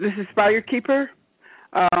 This is Firekeeper.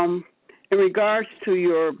 In regards to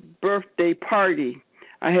your birthday party,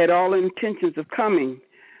 I had all intentions of coming.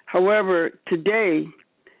 However, today,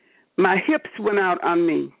 my hips went out on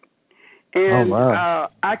me, and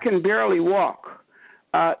I can barely walk.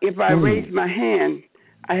 If I raise my hand,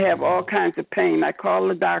 I have all kinds of pain. I call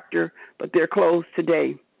the doctor, but they're closed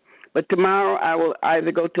today. But tomorrow I will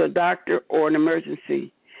either go to a doctor or an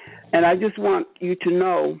emergency. And I just want you to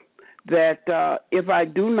know that if I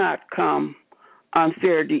do not come on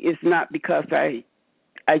Saturday, it's not because I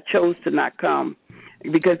chose to not come,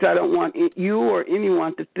 because I don't want you or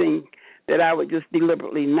anyone to think that I would just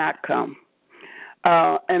deliberately not come.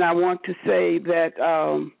 And I want to say that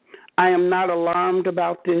I am not alarmed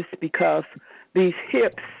about this, because these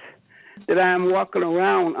hips that I am walking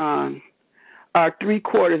around on are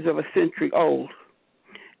 3/4 of a century old.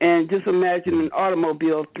 And just imagine an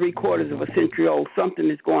automobile 3/4 of a century old. Something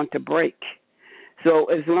is going to break. So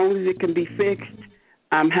as long as it can be fixed,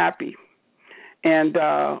 I'm happy. And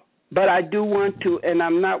but I do want to, and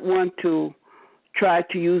I'm not one to try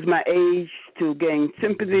to use my age to gain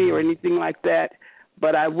sympathy or anything like that.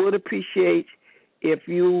 But I would appreciate if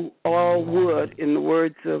you all would, in the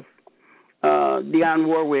words of Dionne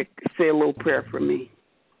Warwick, say a little prayer for me.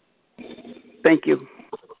 Thank you.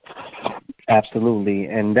 Absolutely,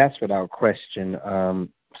 and that's without question,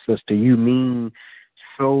 sister. You mean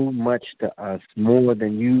so much to us, more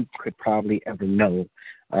than you could probably ever know.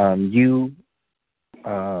 You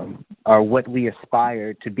are what we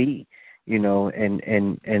aspire to be, and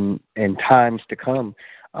times to come.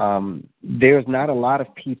 There's not a lot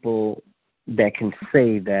of people that can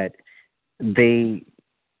say that they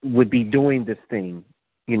would be doing this thing,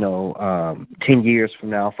 10 years from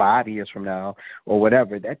now, 5 years from now, or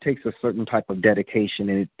whatever. That takes a certain type of dedication,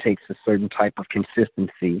 and it takes a certain type of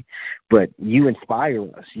consistency. But you inspire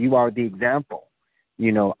us. You are the example.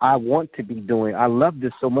 I love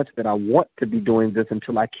this so much that I want to be doing this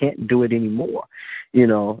until I can't do it anymore,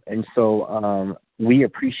 And so we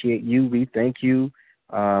appreciate you. We thank you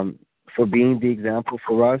for being the example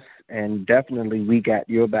for us, and definitely we got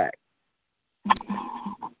your back.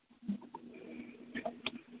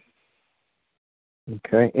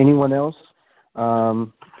 Okay. Anyone else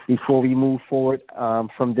before we move forward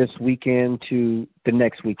from this weekend to the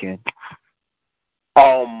next weekend?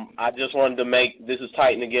 I just wanted to this is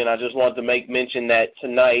Titan again. I just wanted to make mention that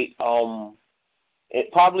tonight,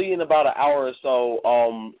 probably in about an hour or so,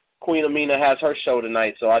 Queen Amina has her show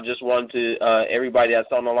tonight. So I just wanted to, everybody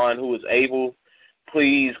that's on the line who is able,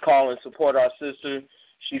 please call and support our sister.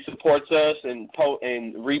 She supports us and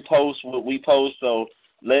reposts what we post. So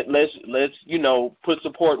let's put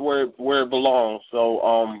support where it belongs. So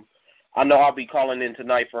I know I'll be calling in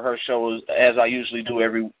tonight for her shows, as I usually do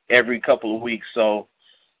every couple of weeks. So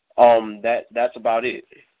that's about it.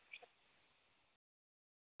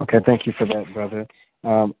 Okay, thank you for that, brother.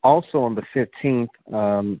 Also on the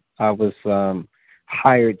 15th, I was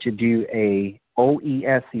hired to do a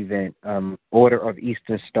OES event, Order of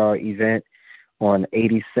Eastern Star event on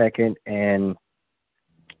 82nd and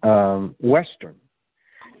Western.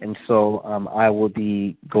 And so I will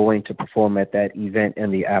be going to perform at that event in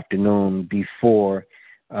the afternoon before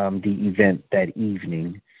the event that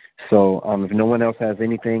evening. So if no one else has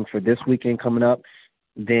anything for this weekend coming up,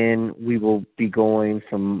 then we will be going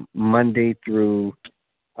from Monday through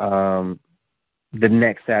the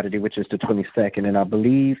next Saturday, which is the 22nd. And I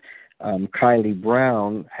believe Kylie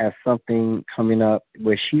Brown has something coming up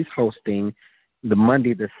where she's hosting the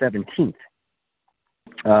Monday the 17th.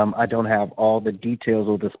 I don't have all the details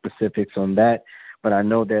or the specifics on that, but I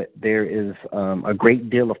know that there is a great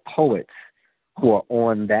deal of poets who are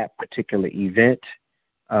on that particular event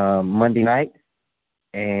Monday night.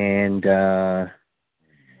 And,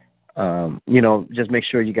 just make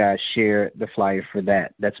sure you guys share the flyer for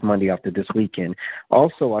that. That's Monday after this weekend.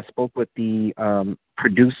 Also, I spoke with the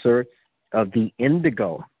producer of the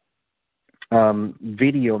Indigo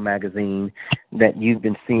video magazine that you've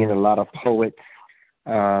been seeing a lot of poets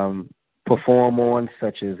perform on,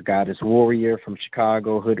 such as Goddess Warrior from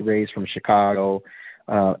Chicago, Hood Rays from Chicago,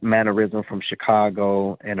 Mannerism from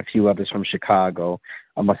Chicago, and a few others from Chicago.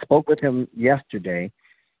 I spoke with him yesterday,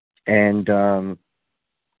 and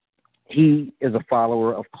he is a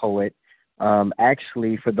follower of P.O.E.T.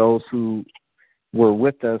 Actually, for those who were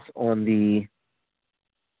with us on the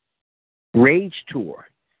Rage Tour,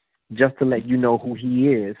 just to let you know who he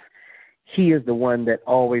is the one that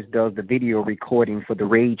always does the video recording for the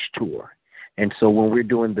Rage Tour. And so when we're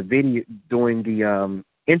doing the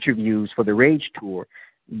interviews for the Rage Tour,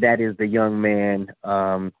 that is the young man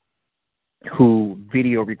who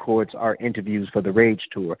video records our interviews for the Rage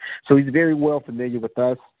Tour. So he's very well familiar with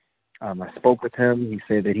us. I spoke with him. He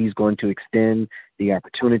said that he's going to extend the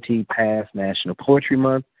opportunity past National Poetry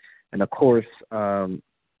Month. And, of course,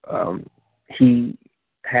 he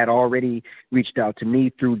had already reached out to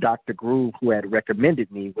me through Dr. Groove, who had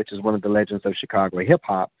recommended me, which is one of the legends of Chicago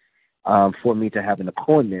hip-hop, for me to have an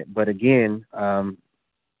appointment. But, again,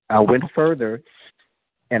 I went further,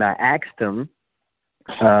 and I asked him,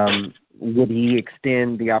 would he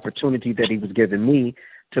extend the opportunity that he was giving me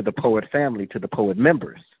to the P.O.E.T family, to the P.O.E.T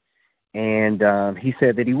members? And he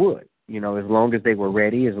said that he would, as long as they were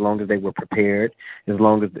ready, as long as they were prepared, as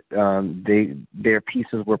long as their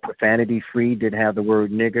pieces were profanity-free, didn't have the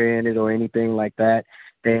word nigger in it or anything like that,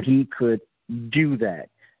 then he could do that.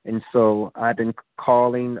 And so I've been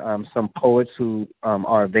calling some poets who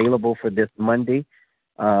are available for this Monday.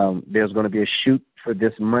 There's going to be a shoot for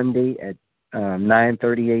this Monday at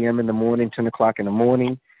 9:30 a.m. in the morning, 10 o'clock in the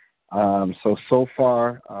morning. So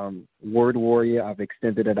far, Word Warrior, I've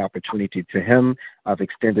extended that opportunity to him. I've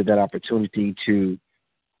extended that opportunity to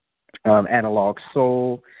Analog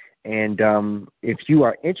Soul. And if you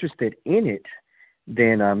are interested in it,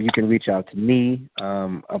 then you can reach out to me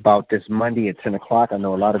about this Monday at 10 o'clock. I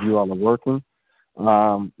know a lot of you all are working.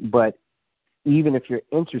 But even if you're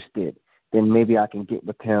interested, then maybe I can get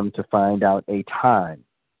with him to find out a time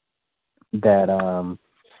that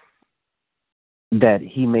that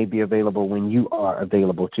he may be available when you are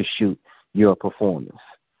available to shoot your performance.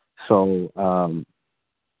 So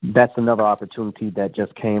that's another opportunity that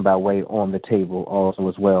just came by way on the table also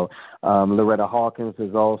as well. Loretta Hawkins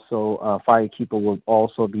is also, Firekeeper will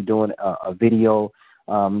also be doing a video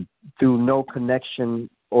through no connection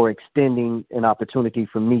or extending an opportunity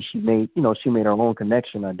for me. She made her own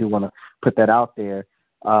connection. I do want to put that out there.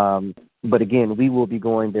 But again, we will be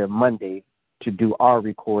going there Monday to do our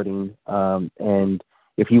recording. And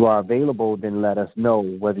if you are available, then let us know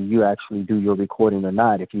whether you actually do your recording or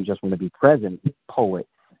not. If you just want to be present, poet,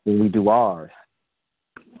 when we do ours,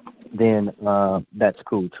 then that's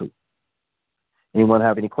cool too. Anyone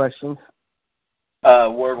have any questions?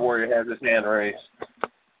 Word Warrior has his hand raised.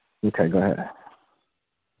 Okay, go ahead.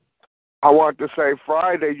 I want to say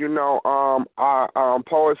Friday, our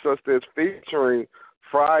Poet Sister is featuring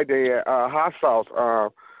Friday at Hot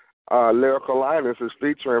Sauce. Lyrical Linus is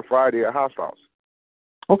featuring Friday at Hot Sauce.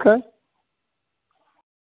 Okay.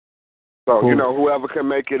 So, cool. Whoever can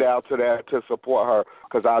make it out to that to support her,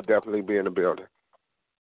 because I'll definitely be in the building.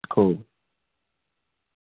 Cool.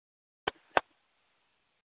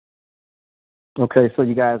 Okay, so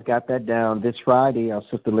you guys got that down. This Friday, our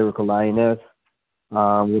sister Lyrical Lioness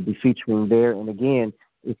will be featuring there. And again,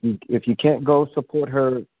 if you can't go support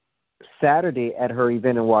her Saturday at her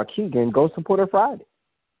event in Waukegan, go support her Friday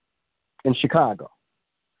in Chicago.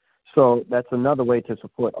 So that's another way to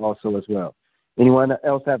support also as well. Anyone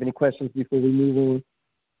else have any questions before we move on?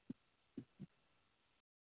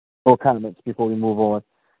 Or comments before we move on?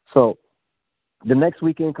 So the next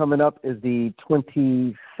weekend coming up is the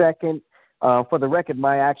 22nd. For the record,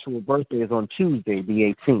 my actual birthday is on Tuesday,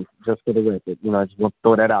 the 18th, just for the record. I just want to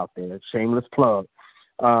throw that out there. Shameless plug.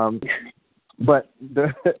 But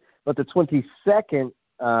the 22nd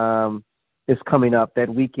is coming up that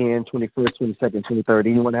weekend, 21st, 22nd, 23rd.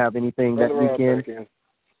 Anyone have anything that weekend?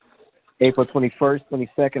 April 21st,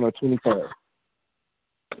 22nd, or 23rd?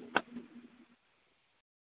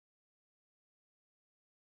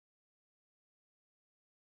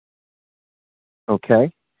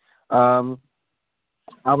 Okay. I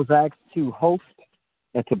was asked to host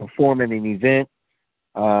and to perform in an event.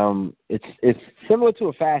 It's similar to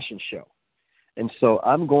a fashion show. And so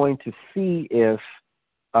I'm going to see if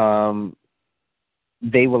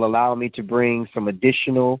they will allow me to bring some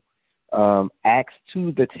additional acts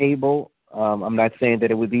to the table. I'm not saying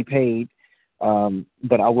that it would be paid,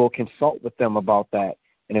 but I will consult with them about that.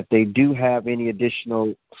 And if they do have any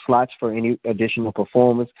additional slots for any additional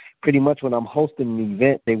performance, pretty much when I'm hosting an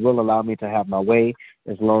event, they will allow me to have my way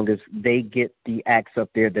as long as they get the acts up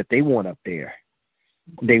there that they want up there.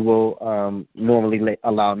 They will normally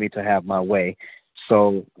allow me to have my way.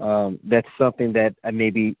 So that's something that I may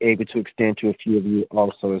be able to extend to a few of you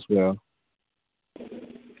also as well.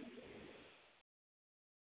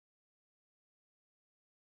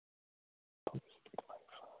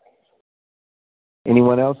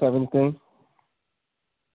 Anyone else have anything?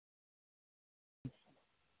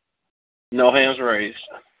 No hands raised.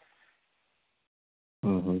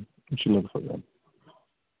 What you looking for then?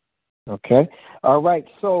 Okay. All right.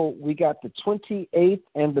 So we got the 28th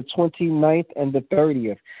and the 29th and the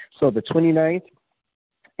 30th. So the 29th,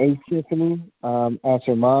 A Symphony, as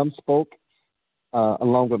her mom spoke,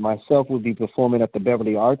 along with myself, will be performing at the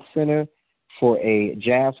Beverly Arts Center for a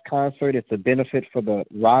jazz concert. It's a benefit for the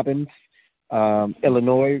Robbins,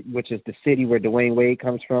 Illinois, which is the city where Dwayne Wade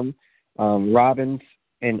comes from. Robbins,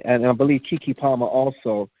 and I believe Kiki Palmer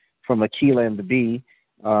also from Aquila and the Bee.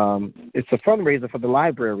 It's a fundraiser for the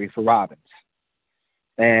library for Robbins.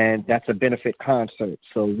 And that's a benefit concert.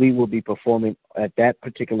 So we will be performing at that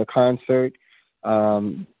particular concert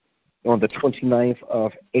on the 29th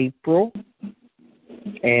of April.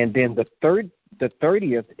 And then the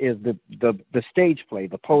 30th is the stage play,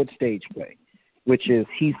 the Poet stage play, which is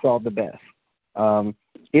He Saw the Best.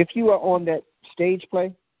 If you are on that stage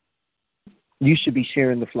play, you should be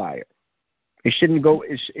sharing the flyer. It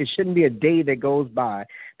shouldn't be a day that goes by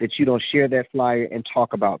that you don't share that flyer and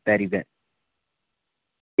talk about that event.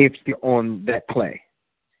 If you're on that play.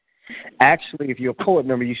 Actually, if you're a Poet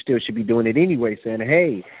member, you still should be doing it anyway, saying,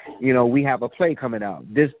 hey, we have a play coming out,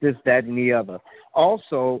 this, that, and the other.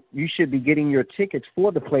 Also, you should be getting your tickets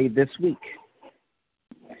for the play this week.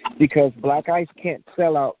 Because Black Ice can't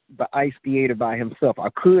sell out the Ice Theater by himself.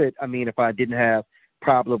 If I didn't have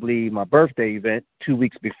probably my birthday event 2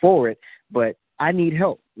 weeks before it, but I need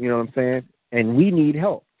help. You know what I'm saying? and we need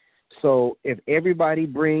help. So if everybody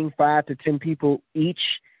bring 5 to 10 people each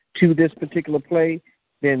to this particular play,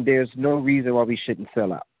 then there's no reason why we shouldn't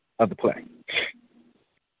sell out of the play.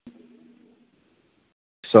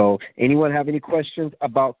 So anyone have any questions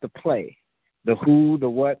about the play? The who, the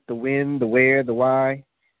what, the when, the where, the why,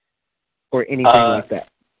 or anything like that?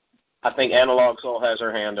 I think Analog Soul has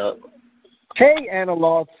her hand up. Hey,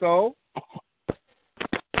 Analog Soul.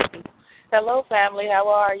 Hello, family. How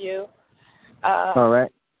are you? All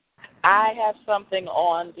right. I have something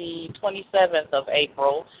on the 27th of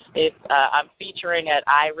April. I'm featuring at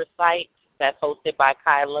I Recite. That's hosted by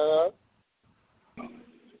Kai Love.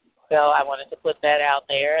 So I wanted to put that out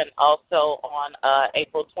there. And also on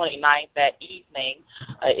April 29th, that evening,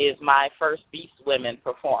 is my first Beast Women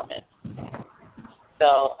performance.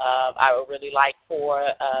 So I would really like for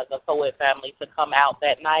the Poet family to come out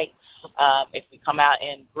that night. If we come out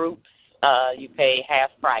in groups, you pay half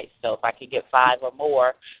price. So if I could get 5 or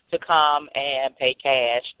more to come and pay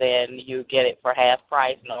cash, then you get it for half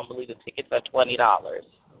price. Normally the tickets are $20.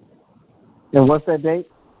 And what's that date?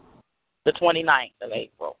 The 29th of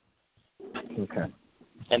April. Okay.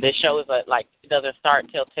 And this show is it doesn't start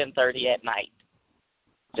until 10:30 at night,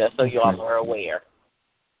 just so you all are aware.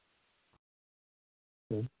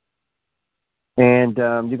 Okay. And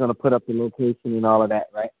you're going to put up the location and all of that,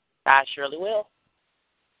 right? I surely will.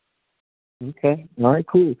 Okay. All right,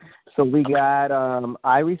 cool. So we got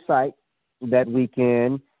I Recite that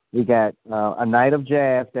weekend. We got a night of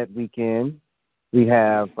jazz that weekend. We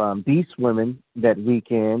have Beast Women that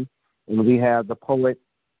weekend. And we have the Poet,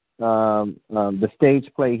 the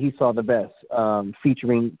stage play, He Saw the Best,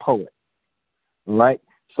 featuring Poet. Right?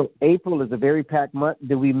 So April is a very packed month.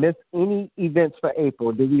 Did we miss any events for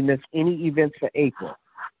April?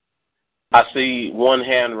 I see one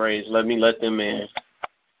hand raised. Let me let them in.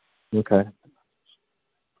 Okay.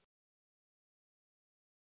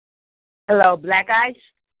 Hello, Black Ice?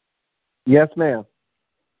 Yes, ma'am.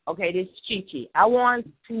 Okay, this is Chi-Chi. I want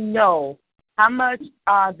to know how much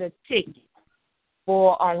are the tickets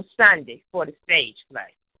for on Sunday for the stage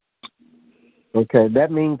play? Okay,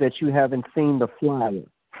 that means that you haven't seen the flyer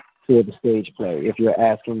for the stage play, if you're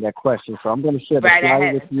asking that question. So I'm going to share the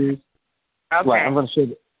flyer with you. Okay. Right, I'm going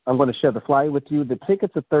to share the flyer with you. The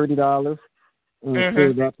tickets are $30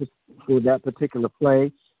 for that particular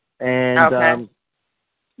play, and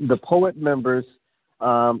the Poet members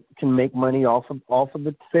can make money off of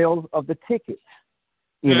the sales of the tickets.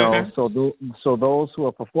 You know, so those who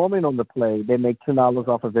are performing on the play, they make $10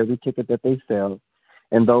 off of every ticket that they sell,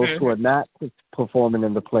 and those who are not performing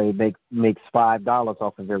in the play makes $5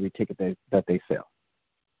 off of every ticket that they sell.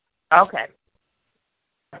 Okay.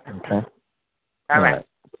 Okay. All right.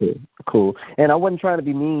 Cool. And I wasn't trying to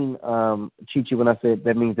be mean, Chi-Chi, when I said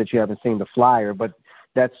that means that you haven't seen the flyer, but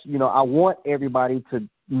that's, I want everybody to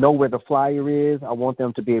know where the flyer is. I want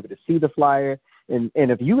them to be able to see the flyer. And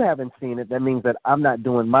if you haven't seen it, that means that I'm not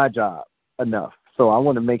doing my job enough. So I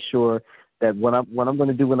want to make sure that what I'm going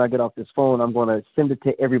to do when I get off this phone, I'm going to send it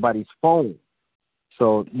to everybody's phone.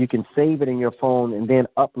 So you can save it in your phone and then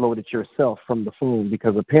upload it yourself from the phone,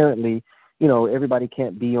 because apparently, everybody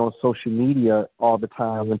can't be on social media all the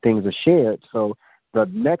time when things are shared. So the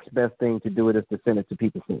next best thing to do it is to send it to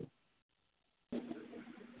people's phone.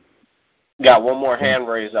 Got one more hand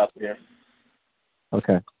raised out there.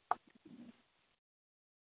 Okay.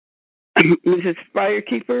 Mrs.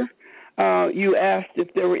 Firekeeper, you asked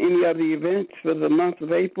if there were any other events for the month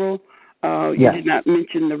of April. You did not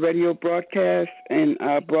mention the radio broadcast in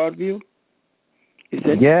Broadview.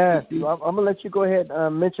 Yes, I'm gonna let you go ahead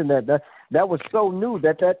and mention that. That was so new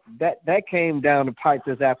that came down the pipe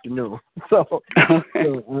this afternoon. So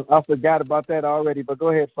I forgot about that already. But go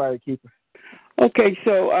ahead, Firekeeper. Okay,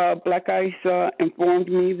 so Black Ice informed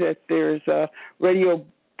me that there's a radio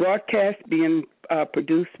broadcast being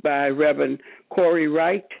produced by Reverend Corey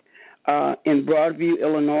Wright in Broadview,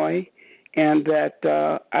 Illinois, and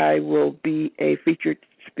that I will be a featured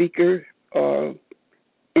speaker or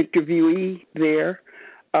interviewee there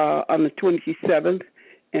on the 27th,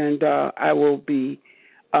 and I will be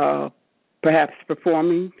perhaps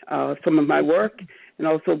performing some of my work and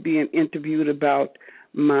also being interviewed about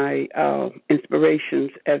my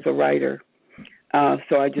inspirations as a writer.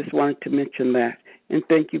 So I just wanted to mention that. And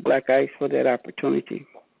thank you, Black Ice, for that opportunity.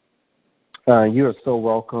 You are so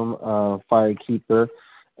welcome, Firekeeper.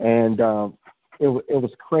 And it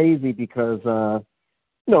was crazy because,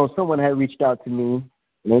 someone had reached out to me,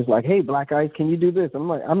 and it was like, hey, Black Ice, can you do this? I'm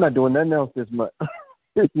like, I'm not doing nothing else this month.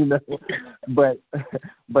 But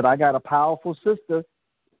I got a powerful sister,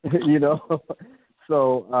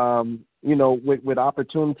 So with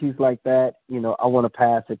opportunities like that, I want to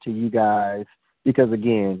pass it to you guys because,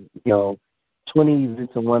 again, 20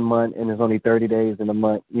 events in 1 month and there's only 30 days in a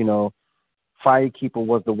month. Firekeeper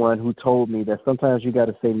was the one who told me that sometimes you got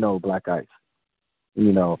to say no, Black Ice,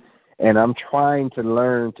 and I'm trying to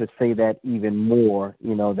learn to say that even more,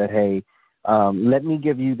 that, hey, let me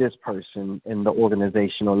give you this person in the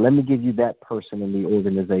organization, or let me give you that person in the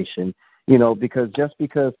organization, because just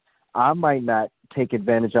because I might not take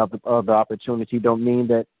advantage of the opportunity don't mean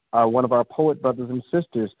that one of our poet brothers and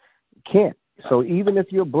sisters can't. So even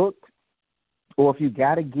if you're booked or if you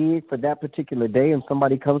got a gig for that particular day and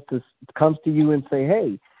somebody comes to you and say,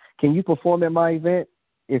 hey, can you perform at my event?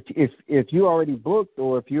 If you're already booked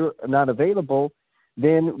or if you're not available,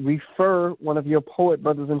 then refer one of your poet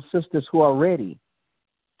brothers and sisters who are ready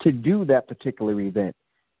to do that particular event.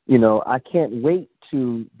 I can't wait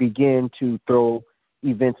to begin to throw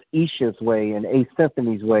events Isha's way and A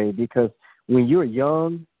Symphony's way, because when you're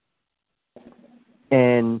young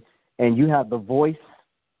and you have the voice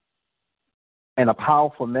and a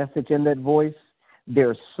powerful message in that voice, there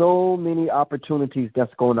are so many opportunities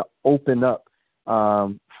that's going to open up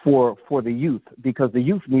for the youth, because the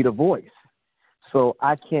youth need a voice. So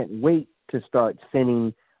I can't wait to start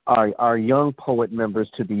sending our young poet members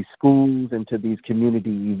to these schools and to these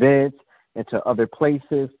community events and to other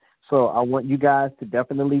places. So I want you guys to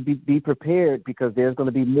definitely be prepared, because there's going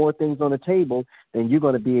to be more things on the table than you're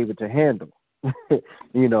going to be able to handle,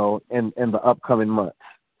 in the upcoming months.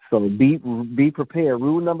 So be prepared.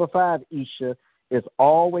 Rule number 5, Isha, is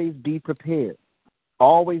always be prepared.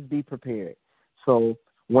 Always be prepared. So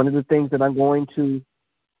one of the things that I'm going to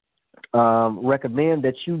recommend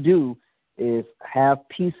that you do is have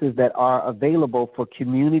pieces that are available for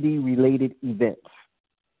community-related events.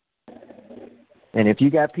 And if you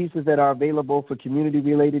got pieces that are available for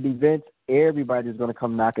community-related events, everybody's going to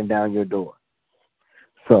come knocking down your door.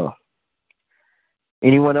 So,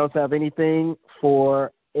 anyone else have anything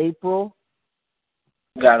for April?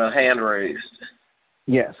 Got a hand raised.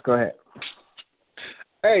 Yes, go ahead.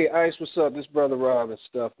 Hey, Ice, what's up? This Brother Rob and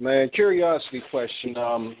stuff, man. Curiosity question.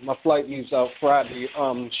 My flight leaves out Friday.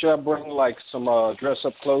 Should I bring, like, some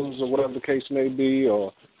dress-up clothes or whatever the case may be,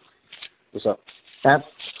 or what's up?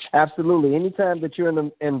 Absolutely. Anytime that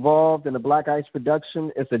you're involved in a Black Ice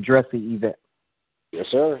production, it's a dressy event. Yes,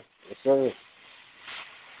 sir. Yes, sir.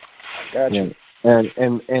 Got you.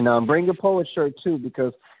 And bring your poet shirt, too,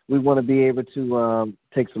 because we want to be able to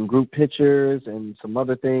take some group pictures and some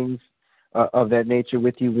other things of that nature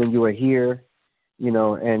with you when you are here,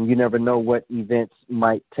 and you never know what events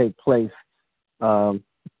might take place, during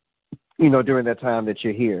that time that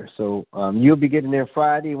you're here. So you'll be getting there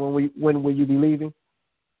Friday. When will you be leaving?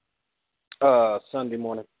 Sunday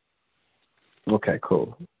morning. Okay,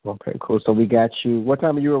 cool. So we got you. What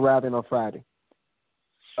time are you arriving on Friday?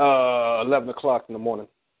 11 o'clock in the morning.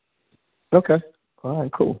 Okay. All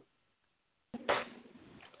right, cool.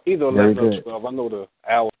 Either 11 or 12. I know the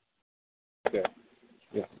hour. Okay.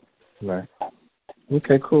 Yeah. Right.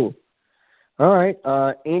 Okay, cool. All right.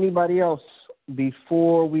 Anybody else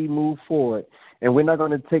before we move forward? And we're not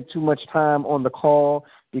going to take too much time on the call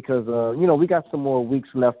because, we got some more weeks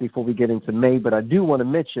left before we get into May. But I do want to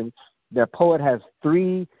mention that Poet has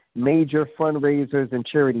 3 major fundraisers and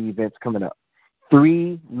charity events coming up.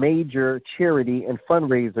 3 major charity and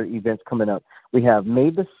fundraiser events coming up. We have May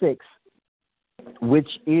the 6th, which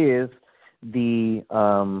is the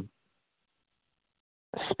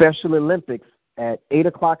Special Olympics at 8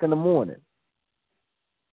 o'clock in the morning.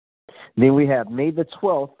 Then we have May the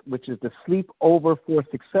 12th, which is the Sleep Over for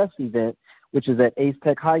Success event, which is at Ace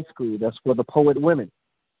Tech High School. That's for the poet women.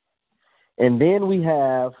 And then we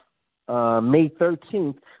have May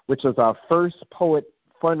 13th, which is our first poet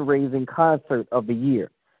fundraising concert of the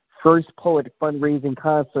year. First poet fundraising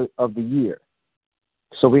concert of the year.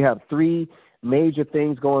 So we have 3 major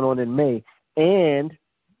things going on in May. And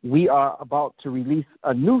we are about to release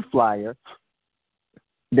a new flyer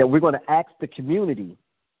that we're going to ask the community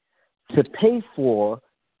to pay for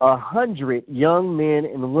 100 young men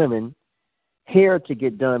and women hair to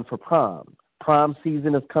get done for prom. Prom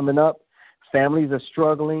season is coming up. Families are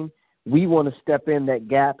struggling. We want to step in that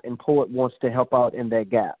gap, and Poet wants to help out in that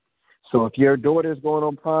gap. So if your daughter is going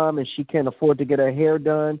on prom and she can't afford to get her hair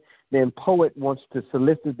done, then Poet wants to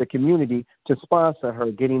solicit the community to sponsor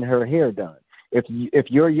her getting her hair done. If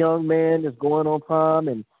your young man is going on prom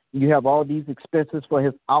and you have all these expenses for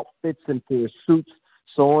his outfits and for his suits,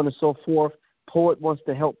 so on and so forth, Poet wants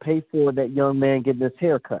to help pay for that young man getting his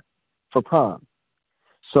hair cut for prom.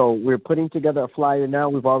 So we're putting together a flyer now.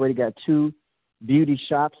 We've already got 2 beauty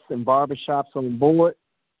shops and barber shops on board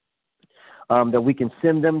that we can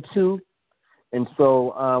send them to. And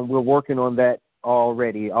so we're working on that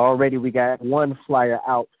already. Already we got one flyer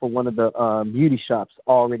out for one of the beauty shops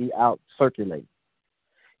already out circulating.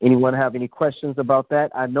 Anyone have any questions about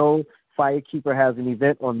that? I know Firekeeper has an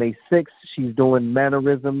event on May 6th. She's doing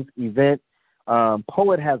mannerisms event.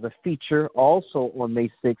 Poet has a feature also on May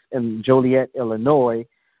 6th in Joliet, Illinois.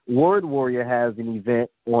 Word Warrior has an event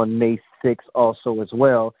on May 6th also as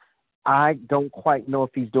well. I don't quite know if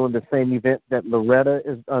he's doing the same event that Loretta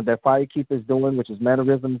is, that Firekeeper is doing, which is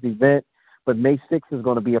mannerisms event. But May 6th is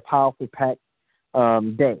going to be a powerful packed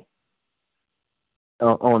day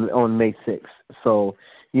on May 6th. So,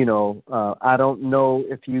 you know, I don't know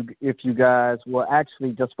if you guys, well,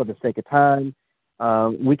 actually, just for the sake of time,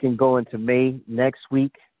 we can go into May next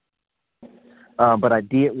week. But I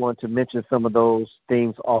did want to mention some of those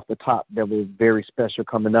things off the top that were very special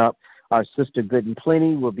coming up. Our sister Good and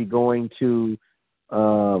Plenty will be going to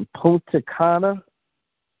Punta Cana.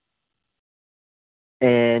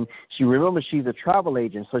 And she's a travel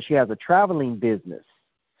agent, so she has a traveling business.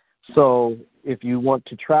 So if you want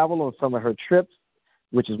to travel on some of her trips,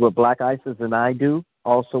 which is what Black Isis and I do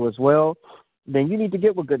also as well, then you need to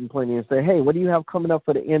get with Good and Plenty and say, hey, what do you have coming up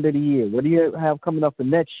for the end of the year? What do you have coming up for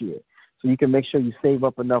next year? So you can make sure you save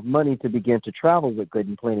up enough money to begin to travel with Good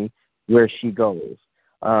and Plenty where she goes.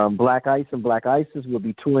 Black Ice and Black Isis will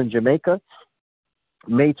be touring Jamaica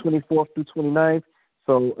May 24th through 29th.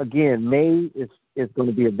 So, again, May is going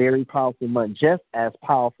to be a very powerful month, just as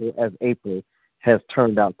powerful as April has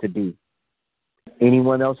turned out to be.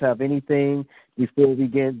 Anyone else have anything before we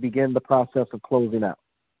begin the process of closing out?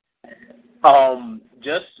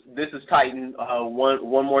 This is Titan.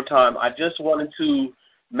 One more time. I just wanted to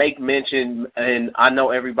make mention, and I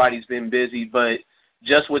know everybody's been busy, but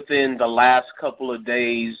just within the last couple of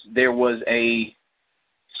days, there was a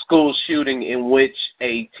school shooting in which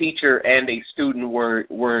a teacher and a student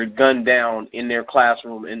were gunned down in their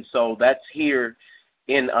classroom. And so that's here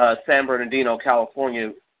in San Bernardino,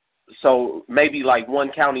 California. So maybe like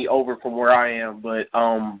one county over from where I am. But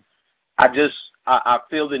I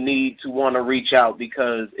feel the need to want to reach out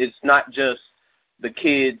because it's not just the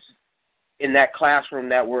kids in that classroom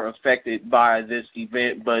that were affected by this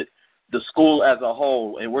event, but the school as a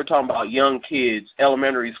whole. And we're talking about young kids,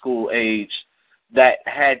 elementary school age, that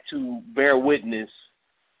had to bear witness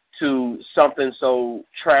to something so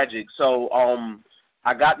tragic. So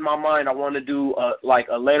I got in my mind I want to do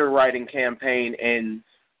a letter writing campaign and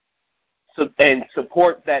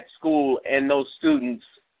support that school and those students,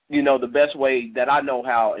 you know, the best way that I know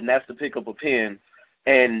how, and that's to pick up a pen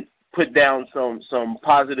and put down some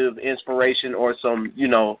positive inspiration or some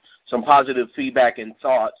positive feedback and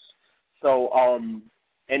thoughts. So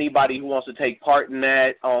anybody who wants to take part in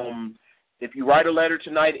that, if you write a letter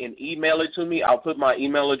tonight and email it to me, I'll put my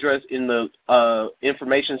email address in the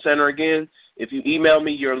information center again. If you email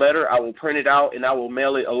me your letter, I will print it out and I will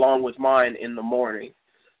mail it along with mine in the morning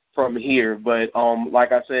from here. But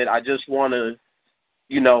like I said, I just want to,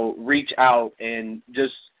 reach out and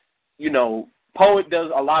just, Poet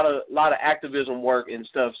does a lot of activism work and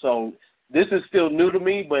stuff. So this is still new to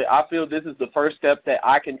me, but I feel this is the first step that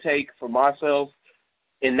I can take for myself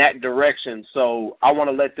in that direction. So I want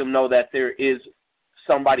to let them know that there is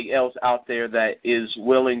somebody else out there that is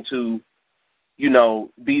willing to,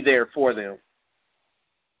 be there for them.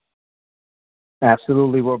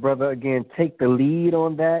 Absolutely. Well, brother, again, take the lead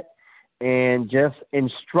on that and just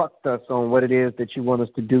instruct us on what it is that you want us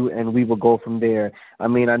to do, and we will go from there. I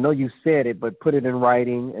mean, I know you said it, but put it in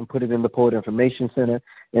writing and put it in the Poet Information Center,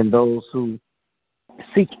 and those who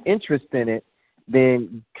seek interest in it,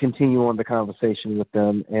 then continue on the conversation with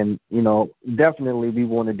them. And, definitely we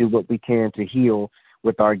want to do what we can to heal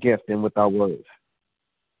with our gift and with our words.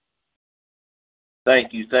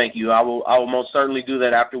 Thank you. I will most certainly do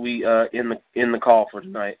that after we in the call for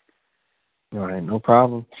tonight. All right, no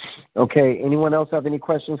problem. Okay, anyone else have any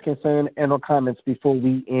questions, concern, and or comments before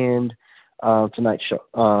we end tonight's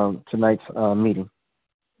meeting?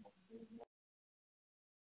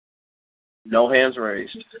 No hands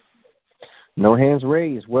raised. No hands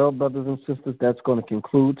raised. Well, brothers and sisters, that's going to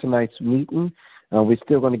conclude tonight's meeting. We're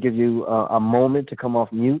still going to give you a moment to come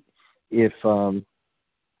off mute if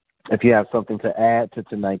you have something to add to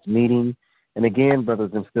tonight's meeting. And again,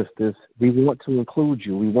 brothers and sisters, we want to include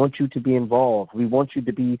you. We want you to be involved. We want you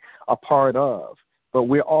to be a part of. But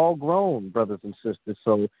we're all grown, brothers and sisters,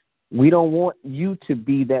 so we don't want you to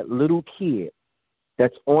be that little kid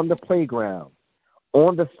that's on the playground,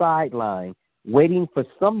 on the sideline, waiting for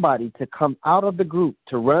somebody to come out of the group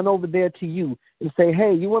to run over there to you and say,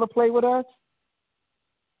 hey, you want to play with us?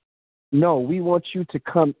 No, we want you to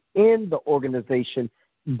come in the organization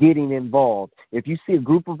getting involved. If you see a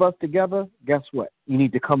group of us together, guess what? You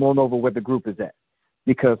need to come on over where the group is at.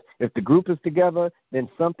 Because if the group is together, then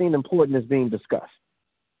something important is being discussed.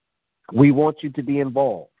 We want you to be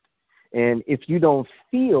involved. And if you don't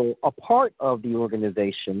feel a part of the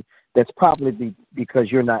organization, that's probably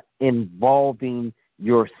because you're not involving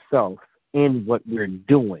yourself in what we're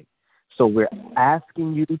doing. So we're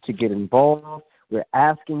asking you to get involved. We're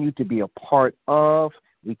asking you to be a part of.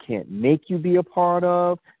 We can't make you be a part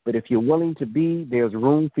of, but if you're willing to be, there's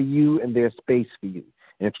room for you and there's space for you.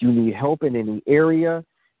 And if you need help in any area,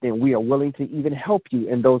 then we are willing to even help you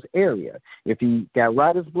in those areas. If you got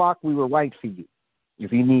writer's block, we will write for you.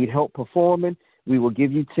 If you need help performing, we will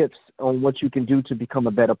give you tips on what you can do to become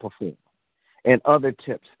a better performer. And other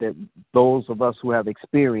tips that those of us who have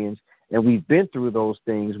experience and we've been through those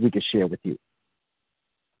things, we can share with you.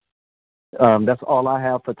 That's all I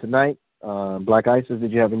have for tonight. Black Isis,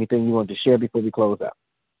 did you have anything you wanted to share before we close out?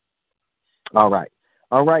 All right.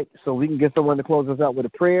 So we can get someone to close us out with a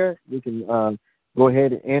prayer. We can go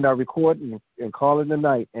ahead and end our recording and call it a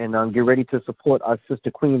night and get ready to support our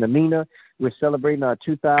sister Queen Amina. We're celebrating our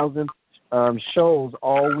 2000th shows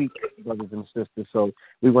all week, brothers and sisters. So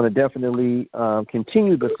we want to definitely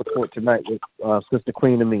continue the support tonight with Sister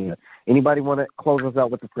Queen Amina. Anybody want to close us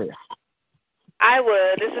out with a prayer? I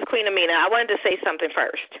would. This is Queen Amina. I wanted to say something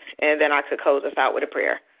first, and then I could close us out with a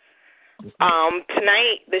prayer.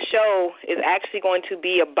 Tonight, the show is actually going to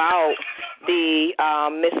be about the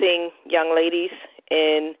missing young ladies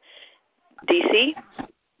in D.C.,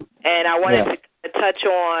 and I wanted to touch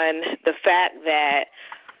on the fact that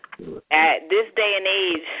at this day and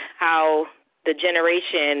age, how the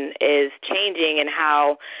generation is changing and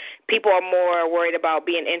how people are more worried about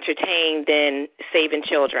being entertained than saving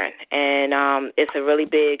children. And it's a really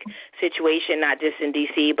big situation, not just in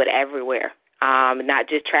D.C., but everywhere. Not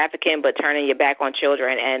just trafficking, but turning your back on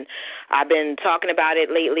children. And I've been talking about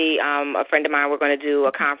it lately. A friend of mine, we're going to do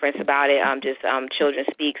a conference about it, Children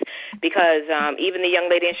Speaks, because even the young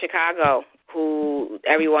lady in Chicago who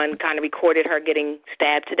everyone kind of recorded her getting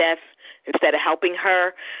stabbed to death instead of helping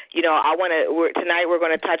her, tonight we're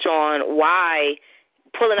going to touch on why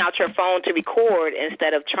pulling out your phone to record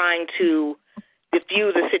instead of trying to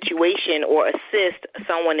diffuse a situation or assist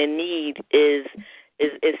someone in need is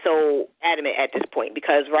so adamant at this point,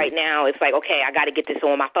 because right now it's like, okay, I got to get this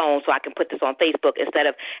on my phone so I can put this on Facebook instead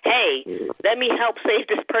of, hey, let me help save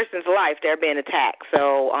this person's life. They're being attacked.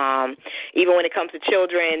 So even when it comes to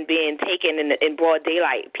children being taken in broad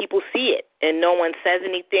daylight, people see it and no one says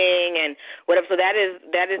anything and whatever. So that is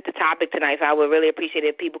the topic tonight. So I would really appreciate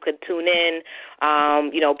it if people could tune in,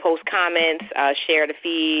 post comments, share the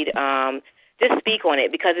feed, just speak on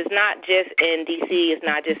it, because it's not just in D.C., it's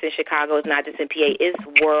not just in Chicago, it's not just in PA, it's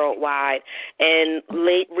worldwide. And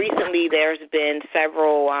recently there's been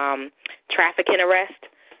several trafficking arrests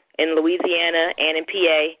in Louisiana and in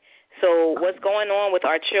PA. So what's going on with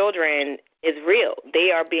our children is real.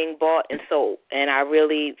 They are being bought and sold, and I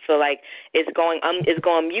really feel like it's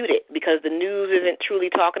going muted because the news isn't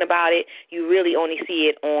truly talking about it. You really only see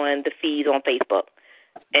it on the feeds on Facebook.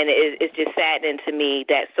 And it's just saddening to me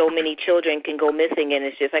that so many children can go missing, and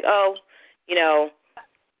it's just like, no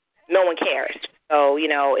one cares. So,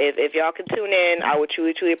 if y'all can tune in, I would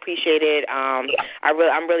truly, truly appreciate it.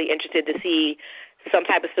 I'm really interested to see some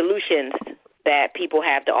type of solutions that people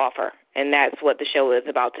have to offer, and that's what the show is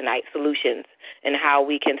about tonight, solutions, and how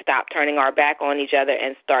we can stop turning our back on each other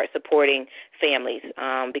and start supporting families.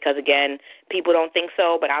 Because, again, people don't think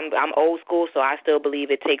so, but I'm old school, so I still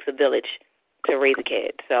believe it takes a village to raise a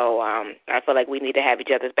kid. So I feel like we need to have each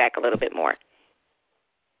other's back a little bit more.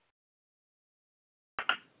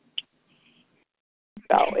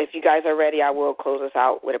 So if you guys are ready, I will close us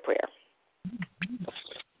out with a prayer.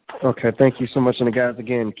 Okay, thank you so much. And guys,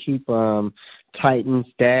 again, keep Titan's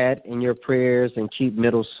dad in your prayers and keep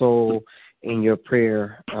Middle Soul in your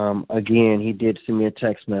prayer. Again, he did send me a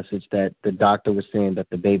text message that the doctor was saying that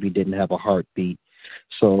the baby didn't have a heartbeat.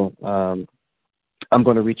 So I'm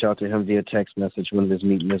going to reach out to him via text message when this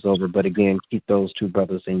meeting is over. But again, keep those two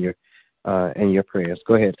brothers in your prayers.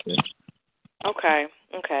 Go ahead, sis. Okay.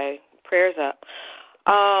 Prayers up.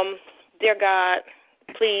 Dear God,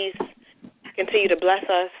 please continue to bless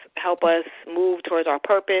us, help us move towards our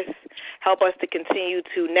purpose, help us to continue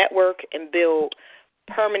to network and build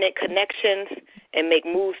permanent connections and make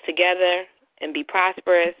moves together and be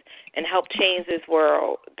prosperous and help change this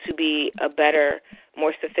world to be a better,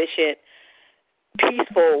 more sufficient,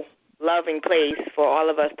 peaceful, loving place for all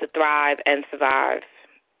of us to thrive and survive.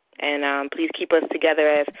 And please keep us together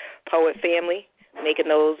as Poet family, making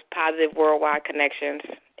those positive worldwide connections.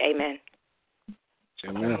 Amen.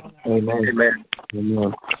 Amen. Amen. Amen.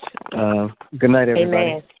 Amen. Good night, everybody.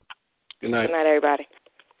 Amen. Good night. Good night, everybody.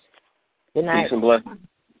 Good night. Peace and blessings.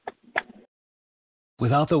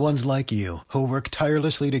 Without the ones like you, who work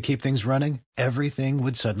tirelessly to keep things running, everything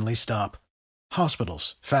would suddenly stop.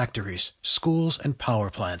 Hospitals, factories, schools, and power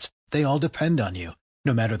plants, they all depend on you.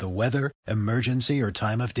 No matter the weather, emergency, or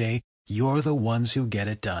time of day, you're the ones who get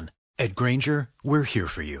it done. At Grainger, we're here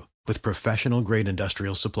for you with professional-grade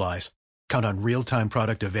industrial supplies. Count on real-time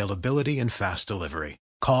product availability and fast delivery.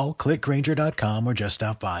 Call, click Grainger.com, or just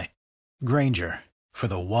stop by. Grainger, for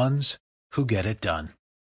the ones who get it done.